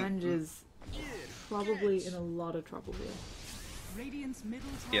 Oh, and Venge is probably in a lot of trouble here. Radiant's middle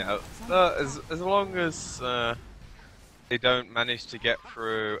tower yeah, is under as long as they don't manage to get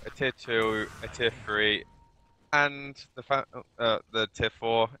through a tier 2, a tier 3, and the tier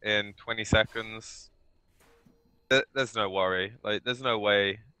 4 in 20 seconds, there's no worry. Like, there's no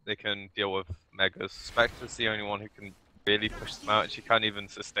way they can deal with Megas. Spectre's the only one who can really push them out. She can't even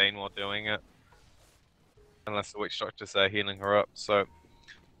sustain while doing it. Unless the Witch Doctor's there healing her up. So,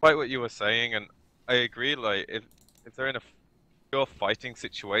 quite what you were saying, and I agree, like, if they're in a pure fighting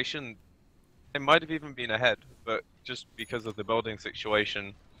situation, they might have even been ahead, but just because of the building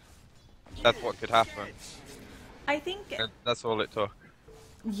situation, that's what could happen. I think, And that's all it took.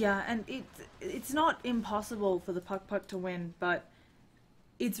 yeah, and it's not impossible for the Puck to win, but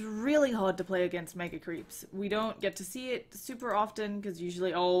it's really hard to play against Mega Creeps. We don't get to see it super often, because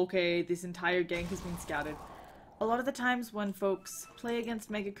usually, oh, okay, this entire gank has been scouted. A lot of the times when folks play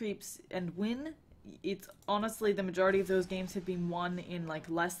against Mega Creeps and win, it's honestly the majority of those games have been won in like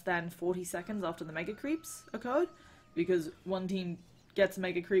less than 40 seconds after the Mega Creeps occurred, because one team gets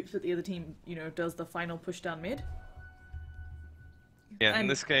Mega Creeps, but the other team, you know, does the final push down mid. Yeah, in And-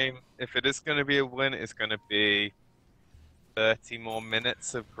 this game, if it is going to be a win, it's going to be 30 more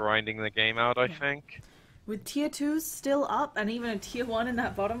minutes of grinding the game out, I think. With tier 2s still up, and even a tier 1 in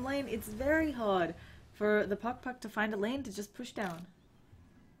that bottom lane, it's very hard for the Puck to find a lane to just push down.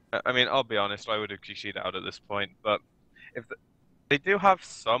 I mean, I'll be honest, I would have GG'd out at this point, but if they do have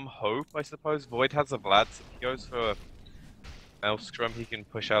some hope, I suppose. Void has a Vlad, so if he goes for Maelstrom, he can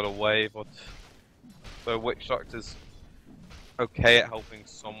push out a wave, or so Witch Doctor's okay at helping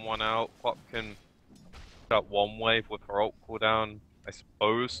someone out. Pop can push out one wave with her ult cooldown, I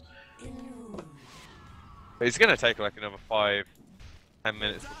suppose. But it's gonna take like another 5-10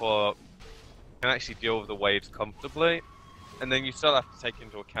 minutes before you can actually deal with the waves comfortably. And then you still have to take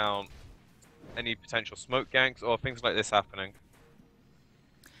into account any potential smoke ganks or things like this happening.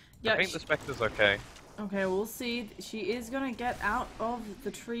 Yeah, I think the Spectre's okay. Okay, we'll see. She is gonna get out of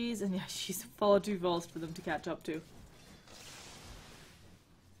the trees, and yeah, she's far too fast for them to catch up to.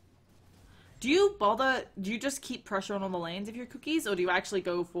 Do you just keep pressure on all the lanes if you're Cookies, or do you actually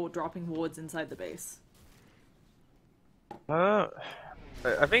go for dropping wards inside the base? I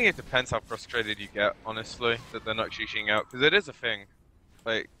think it depends how frustrated you get, honestly, that they're not shooting out, because it is a thing.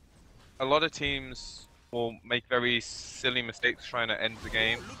 Like, a lot of teams will make very silly mistakes trying to end the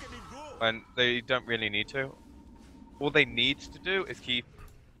game, and they don't really need to. All they need to do is keep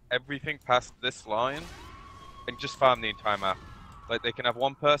everything past this line and just farm the entire map. Like, they can have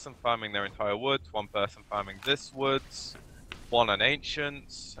one person farming their entire woods, one person farming this woods, one on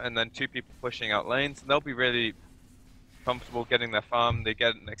Ancients, and then two people pushing out lanes, and they'll be really comfortable getting their farm. They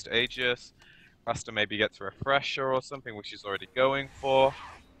get it next to Aegis. Rasta maybe gets a refresher or something, which he's already going for,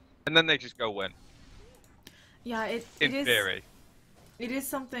 and then they just go win. Yeah, it In is. theory. It is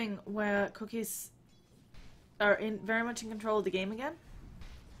something where Cookies are very much in control of the game again.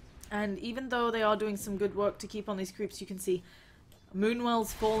 And even though they are doing some good work to keep on these creeps, you can see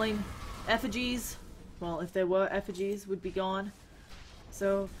Moonwell's falling, effigies, well, if there were effigies, would be gone.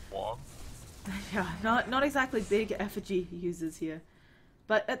 So, What? yeah, not exactly big effigy users here.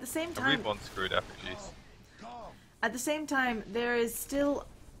 But at the same time, Reborn screwed effigies. at the same time, there is still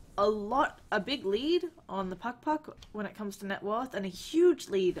a big lead on the Puck when it comes to net worth, and a huge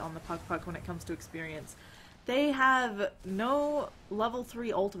lead on the Puck when it comes to experience. They have no level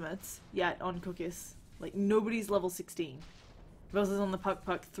 3 ultimates yet on Cookiss. Like, nobody's level 16. Versus on the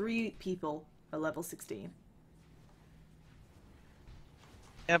Puck, 3 people are level 16.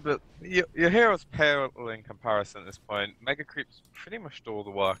 Yeah, but your heroes pale in comparison at this point. Mega Creeps pretty much do all the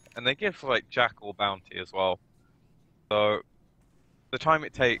work, and they give, like, Jackal bounty as well. So, the time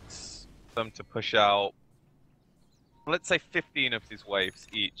it takes them to push out, let's say 15 of these waves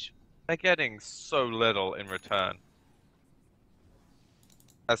each, they're getting so little in return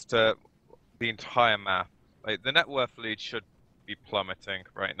as to the entire map. Like, the net worth lead should be plummeting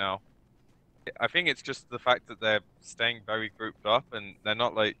right now. I think it's just the fact that they're staying very grouped up and they're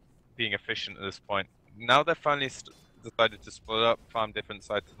not, like, being efficient at this point. Now they've finally decided to split up, farm different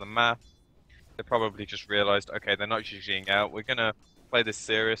sides of the map. They probably just realized, okay, they're not GGing out. We're gonna play this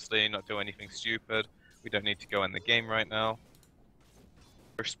seriously, not do anything stupid. We don't need to go in the game right now.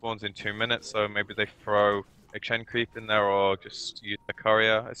 Push spawns in 2 minutes, so maybe they throw a Chen creep in there or just use the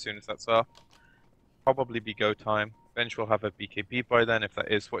courier as soon as that's up. Probably be go time. Bench will have a BKB by then if that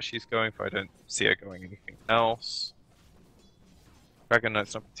is what she's going for. I don't see her going anything else. Dragon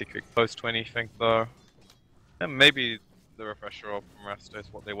Knight's not particularly close to anything though. And maybe the refresher orb from Rasta is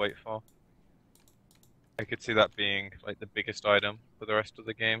what they wait for. I could see that being like the biggest item for the rest of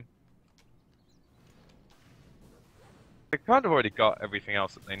the game. They kind of already got everything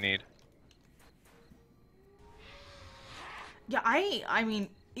else that they need. Yeah, I mean,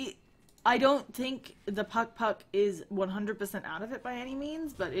 I don't think the Puck is 100% out of it by any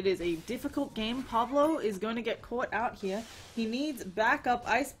means, but it is a difficult game. Pablo is going to get caught out here. He needs backup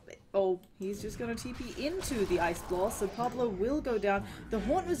ice... Oh, he's just going to TP into the Ice Blast, so Pablo will go down. The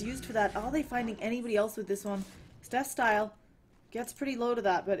Haunt was used for that. Are they finding anybody else with this one? Steph Style gets pretty low to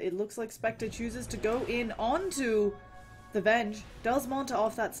that, but it looks like Spectre chooses to go in onto the Venge. Does Monta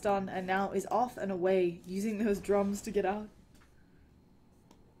off that stun, and now is off and away, using those drums to get out.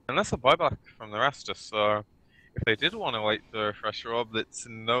 And that's a buyback from the Rasta, so if they did want to wait for the refresher orb, that's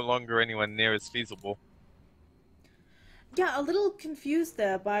no longer anywhere near as feasible. Yeah, a little confused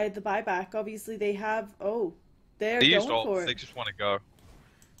there by the buyback. Obviously, they have... Oh, they're They going used for ults, it. they just want to go.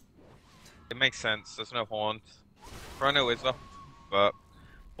 It makes sense, there's no Haunt. Chrono is up, but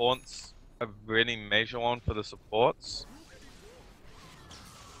Haunt's a really major one for the supports.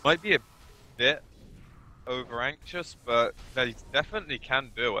 Might be a bit over anxious, but they definitely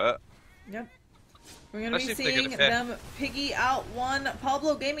can do it. Yep. We're going to be Especially if they seeing get a fifth. them piggy out one.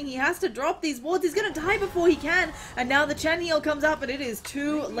 Pablo Gaming, he has to drop these wards. He's going to die before he can. And now the Chen heal comes out, but it is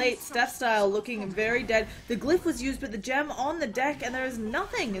too late. Steph Style looking very dead. The glyph was used, but the gem on the deck, and there is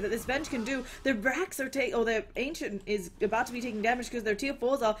nothing that this bench can do. Their racks are their Ancient is about to be taking damage because their tier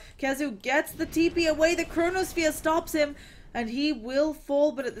 4s are. Kazu gets the TP away. The Chronosphere stops him, and he will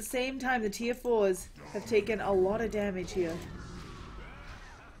fall, but at the same time, the tier 4s have taken a lot of damage here.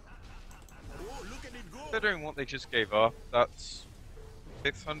 Considering what they just gave up, that's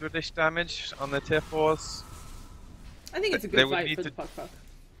 600-ish damage on the tier 4s. I think it's a They good would fight need for to- the Puck.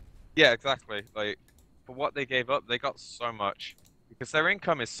 Yeah, exactly. Like, for what they gave up, they got so much. Because their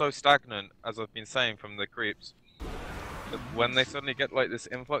income is so stagnant, as I've been saying from the creeps. That when they suddenly get like this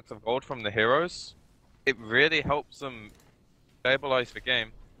influx of gold from the heroes, it really helps them stabilize the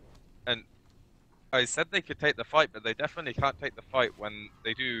game. And I said they could take the fight, but they definitely can't take the fight when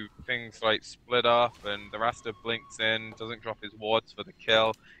they do things like split up and the Rasta blinks in, doesn't drop his wards for the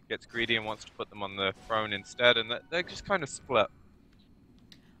kill, gets greedy and wants to put them on the throne instead, and they're just kind of split.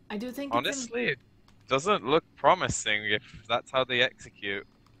 I do think Honestly, it doesn't look promising if that's how they execute.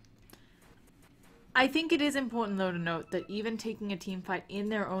 I think it is important though to note that even taking a team fight in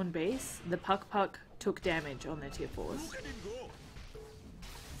their own base, the Puck took damage on their tier 4s.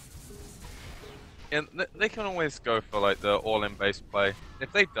 And they can always go for like the all-in base play.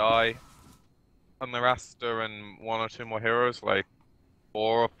 If they die on the Rasta and 1 or 2 more heroes, like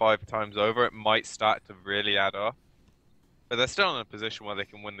 4 or 5 times over, it might start to really add up. But they're still in a position where they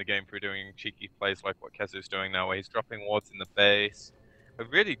can win the game through doing cheeky plays like what Kezu's doing now, where he's dropping wards in the base. I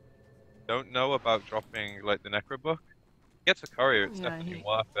really don't know about dropping like the Necro Book. Gets a courier, it's definitely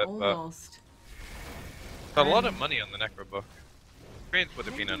worth it, almost. but a lot of money on the Necro Book. Experience would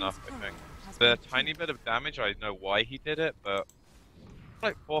have been enough, I think. The tiny bit of damage, I know why he did it, but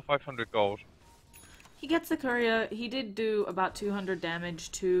like 400 or 500 gold. He gets the courier. He did do about 200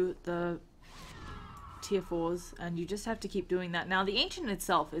 damage to the tier 4s, and you just have to keep doing that. Now, the Ancient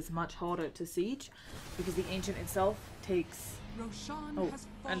itself is much harder to siege, because the Ancient itself takes... Oh,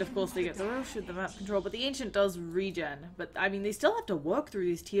 and of course they get the Roche with the map control, but the Ancient does regen. But, I mean, they still have to work through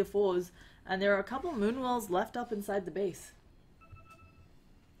these tier 4s, and there are a couple Moonwells left up inside the base.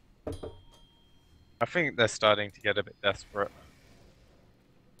 I think they're starting to get a bit desperate.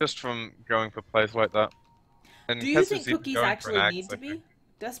 Just from going for plays like that. And do you think Cookies actually need to be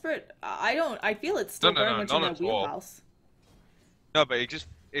desperate? I don't. I feel it's still very much in their wheelhouse. No, but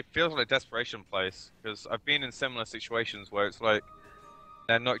it feels like desperation plays. Because I've been in similar situations where it's like,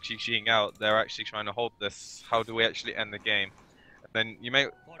 they're not GGing out, they're actually trying to hold this, how do we actually end the game? And then you make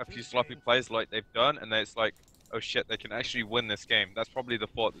a few sloppy plays like they've done, and then it's like, oh shit, they can actually win this game. That's probably the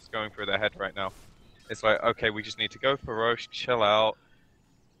thought that's going through their head right now. It's like, okay, we just need to go for Roche, chill out.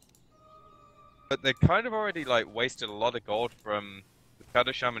 But they kind of already like wasted a lot of gold from the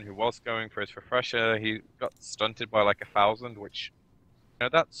Shadow Shaman who was going for his refresher. He got stunted by like 1,000, which, you know,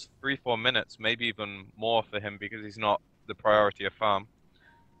 that's 3-4 minutes, maybe even more for him because he's not the priority of farm.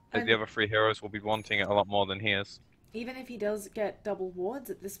 Like the other 3 heroes will be wanting it a lot more than he is. Even if he does get double wards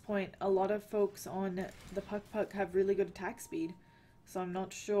at this point, a lot of folks on the Puck have really good attack speed. So I'm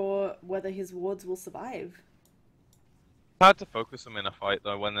not sure whether his wards will survive. It's hard to focus him in a fight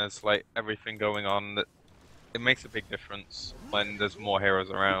though when there's like everything going on. That it makes a big difference when there's more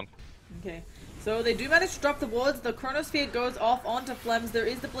heroes around. Okay, so they do manage to drop the wards. The Chronosphere goes off onto PqMz. There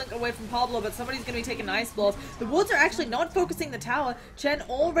is the blink away from Pablo, but somebody's going to be taking Ice Blast. The wards are actually not focusing the tower. Chen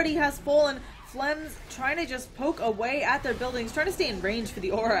already has fallen. PqMz trying to just poke away at their buildings, trying to stay in range for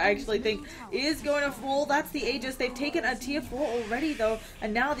the aura, I actually think, is going to fall. That's the Aegis. They've taken a tier 4 already, though,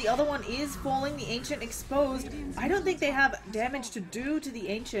 and now the other one is falling, the Ancient exposed. I don't think they have damage to do to the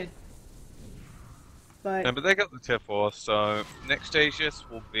Ancient. But, yeah, but they got the tier 4, so next Aegis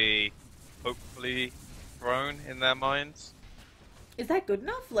will be hopefully throne in their minds. is that good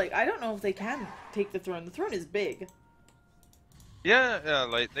enough? Like, I don't know if they can take the throne. The throne is big. Yeah,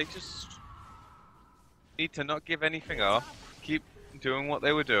 like they just need to not give anything up, keep doing what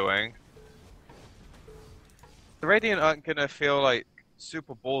they were doing. The Radiant aren't gonna feel like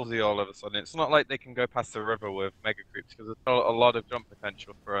super ballsy all of a sudden. It's not like they can go past the river with mega creeps because there's still a lot of jump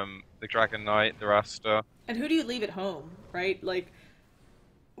potential from the Dragon Knight, the Rasta. And who do you leave at home, right? Like,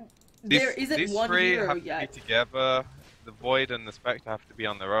 there isn't one hero yet. These 3 have to be together. The Void and the Spectre have to be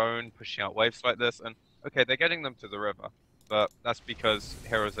on their own, pushing out waves like this. And okay, they're getting them to the river, but that's because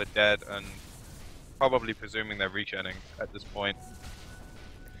heroes are dead and probably presuming they're regening at this point.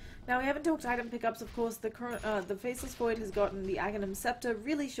 Now, we haven't talked item pickups, of course. The Faceless Void has gotten the Aghanim Scepter,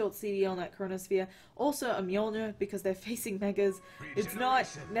 really short CD on that Chronosphere. Also a Mjolnir, because they're facing Megas. It's not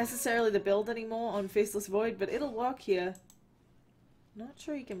necessarily the build anymore on Faceless Void, but it'll work here. Not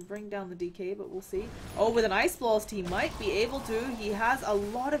sure he can bring down the DK, but we'll see. Oh, with an Ice Blast, he might be able to. He has a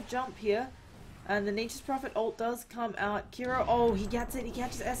lot of jump here. And the Nature's Prophet ult does come out. Kira, oh, he gets it. He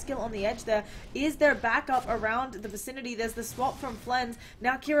catches S-Skill on the edge there. Is there backup around the vicinity? There's the swap from PqMz.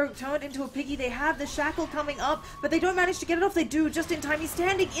 Now Kira turned into a piggy. They have the shackle coming up, but they don't manage to get it off. They do just in time. He's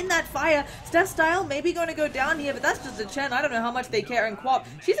standing in that fire. Steph Style maybe going to go down here, but that's just a Chen. I don't know how much they care. And Quap,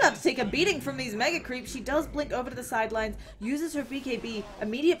 she's about to take a beating from these mega creeps. She does blink over to the sidelines, uses her BKB,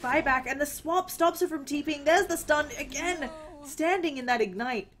 immediate buyback, and the swap stops her from TPing. There's the stun again, standing in that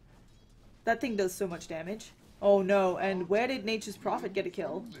ignite. That thing does so much damage. Oh no, and where did Nature's Prophet get a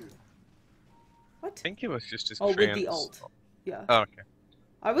kill? What? I think it was just his with treants. the ult. Yeah. Oh, okay.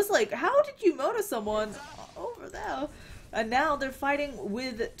 I was like, how did you motor someone over there? And now they're fighting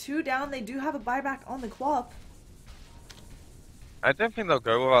with 2 down. They do have a buyback on the QoP. I don't think they'll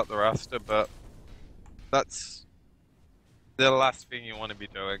go without the Rasta, but that's the last thing you want to be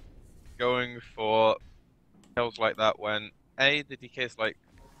doing. Going for kills like that when A, the DK is like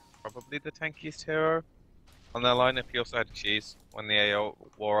probably the tankiest hero on their lineup. He also had cheese when the AO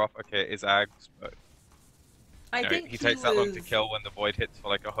wore off. Okay, it is Ags, but I think he takes that long to kill when the Void hits for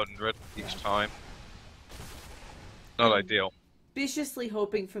like 100 each time. Not ideal. Viciously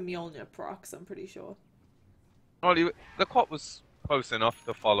hoping for Mjolnir procs, I'm pretty sure. Well, the QoP was close enough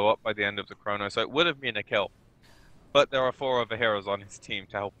to follow up by the end of the chrono, so it would have been a kill. But there are 4 other heroes on his team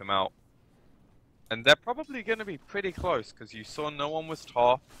to help him out. And they're probably going to be pretty close, because you saw no one was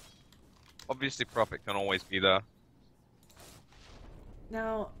top. Obviously, Prophet can always be there.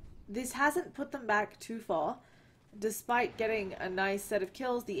 Now, this hasn't put them back too far. Despite getting a nice set of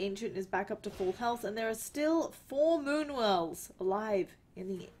kills, the Ancient is back up to full health, and there are still 4 Moonwells alive in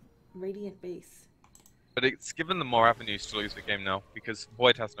the Radiant base. But it's given them more avenues to lose the game now, because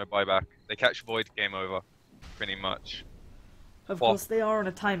Void has no buyback. They catch Void, game over, pretty much. Of course, they are on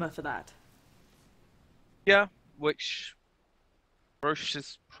a timer for that. Yeah, which Roche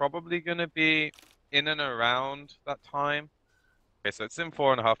is probably going to be in and around that time. Okay, so it's in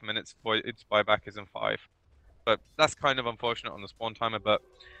 4.5 minutes, its buyback is in 5. But that's kind of unfortunate on the spawn timer, but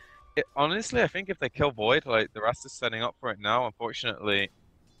honestly, I think if they kill Void, like, the rest is setting up for it now, unfortunately,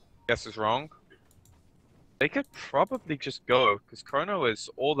 guess is wrong. They could probably just go, because Chrono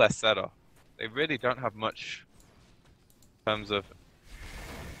is all their setter. They really don't have much in terms of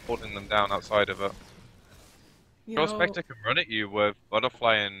holding them down outside of it. Your Spectre can run at you with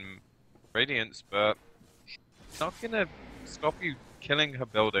Butterfly and Radiance, but it's not gonna stop you killing her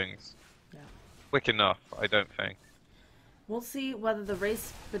buildings. Yeah. Quick enough, I don't think. We'll see whether the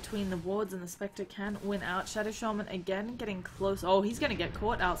race between the Wards and the Spectre can win out. Shadow Shaman again getting close. Oh, he's gonna get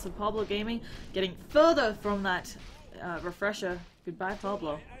caught out, so Pablo Gaming getting further from that refresher. Goodbye,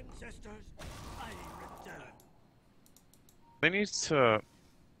 Pablo. They need to...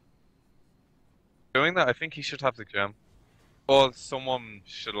 Doing that, I think he should have the gem. Or someone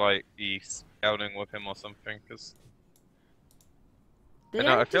should, like, be scouting with him or something, because... They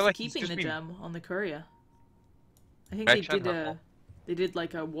I feel just like keeping he's just the been... gem on the courier. I think Right, they did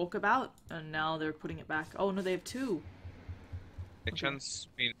like a walkabout, and now they're putting it back. Oh no, they have 2. Chen's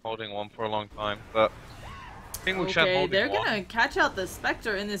been holding one for a long time, but... I think with Chen Okay, holding they're one... gonna catch out the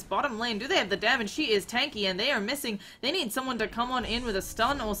Spectre in this bottom lane. Do they have the damage? She is tanky, and they are missing. They need someone to come on in with a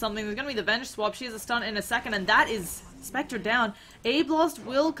stun or something. There's gonna be the Venge swap. She has a stun in a second, and that is Spectre down. Abe Lost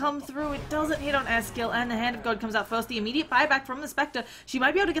will come through. It doesn't hit on S-Kill, and the Hand of God comes out first. The immediate buyback from the Spectre. She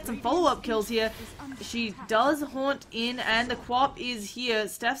might be able to get some follow-up kills here. She does haunt in, and the QoP is here.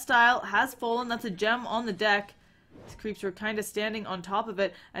 Steph Style has fallen. That's a gem on the deck. These creeps were kind of standing on top of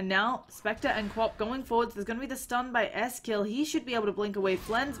it, and now Spectre and QoP going forwards. There's going to be the stun by S-Kill. He should be able to blink away.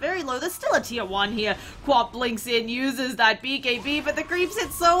 Flen's very low. There's still a tier 1 here. QoP blinks in, uses that BKB, but the creeps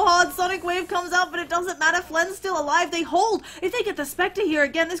hit so hard. Sonic Wave comes out, but it doesn't matter. Flen's still alive. They hold. If they get the Spectre here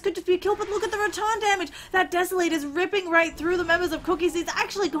again, this could just be a kill, but look at the return damage. That Desolate is ripping right through the members of Cookies. He's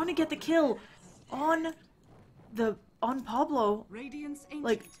actually going to get the kill on Pablo.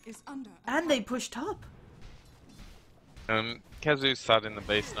 Like, and they push top. Kazu's sat in the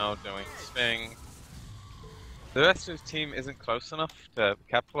base now doing his thing. The rest of his team isn't close enough to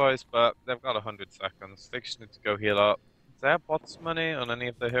capitalize, but they've got 100 seconds. They just need to go heal up. Is there bots money on any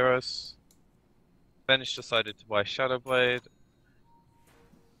of the heroes? Bench decided to buy Shadow Blade.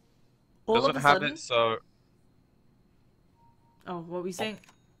 Doesn't have it, so... Oh, what were we saying?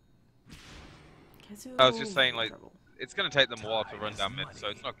 I was just saying, like, it's going to take them a while to run down mid, so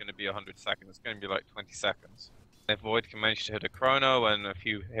it's not going to be 100 seconds. It's going to be like 20 seconds. If Void can manage to hit a chrono and a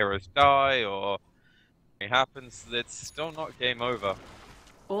few heroes die or it happens, it's still not game over.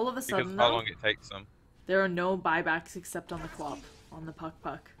 All of a sudden, because of how long it takes them. There are no buybacks except on the QoP, on the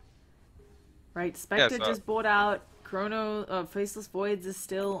Puck. Right, Spectre just bought out. Chrono, Faceless Voids is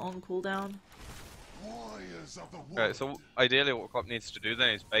still on cooldown. Okay, so ideally what QoP needs to do then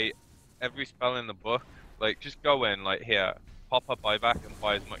is bait every spell in the book. Like, just go in, like, here, pop a buyback and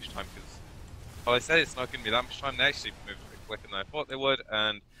buy as much time, because well, I said it's not going to be that much time. They actually moved a bit quicker than I thought they would,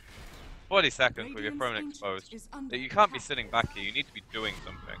 and 40 seconds with your phone exposed. You can't be sitting back here, you need to be doing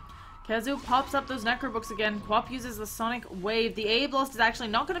something. Kazu pops up those Necro books again. QoP uses the Sonic Wave. The Abe Lost is actually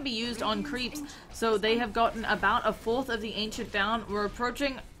not going to be used on creeps, so they have gotten about a fourth of the Ancient down. We're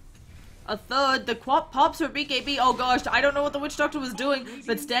approaching A third, the Quap pops for BKB. Oh gosh, I don't know what the Witch Doctor was doing,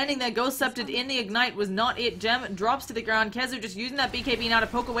 but standing there Ghost Scepted in the Ignite was not it. Gem drops to the ground. KheZu just using that BKB now to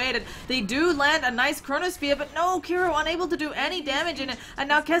poke away at it. They do land a nice Chronosphere, but no, Kiro unable to do any damage in it. And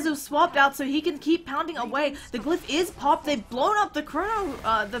now KheZu swapped out so he can keep pounding away. The Glyph is popped. They've blown up the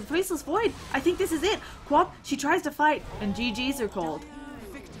the Faceless Void. I think this is it. Quap, she tries to fight, and GG's are called.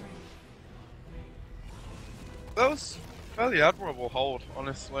 That was fairly admirable hold,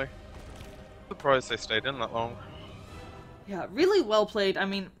 honestly. Surprised they stayed in that long. Yeah, really well played. I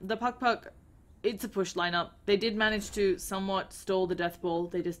mean, the Puck, it's a push lineup. They did manage to somewhat stall the Death Ball.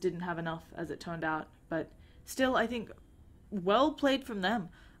 They just didn't have enough, as it turned out. But still, I think, well played from them.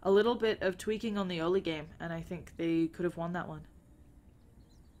 A little bit of tweaking on the early game, and I think they could have won that one.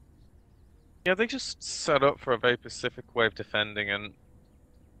 Yeah, they just set up for a very specific way of defending, and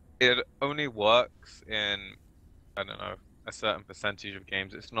it only works in, I don't know, a certain percentage of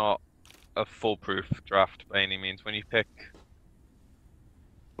games. It's not a foolproof draft by any means. When you pick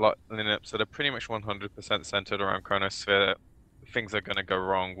lineups that are pretty much 100% centered around Chronosphere, things are going to go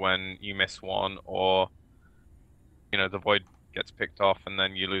wrong when you miss one, or, you know, the Void gets picked off and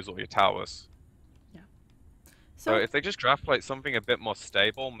then you lose all your towers. Yeah. So if they just draft like something a bit more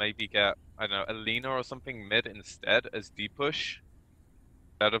stable, maybe get, I don't know, Alina or something mid instead as D-push,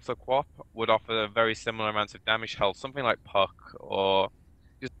 instead of the Quap, would offer very similar amounts of damage health, something like Puck or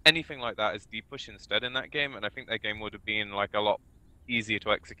just anything like that as deep push instead in that game, and I think that game would have been like a lot easier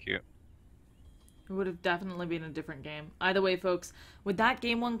to execute. It would have definitely been a different game. Either way, folks, with that,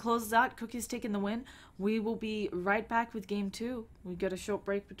 Game 1 closes out. Cookies taking the win. We will be right back with Game 2. We got a short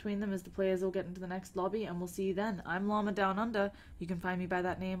break between them as the players all get into the next lobby, and we'll see you then. I'm Llama Down Under. You can find me by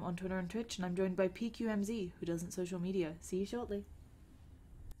that name on Twitter and Twitch, and I'm joined by PqMz, who doesn't social media. See you shortly.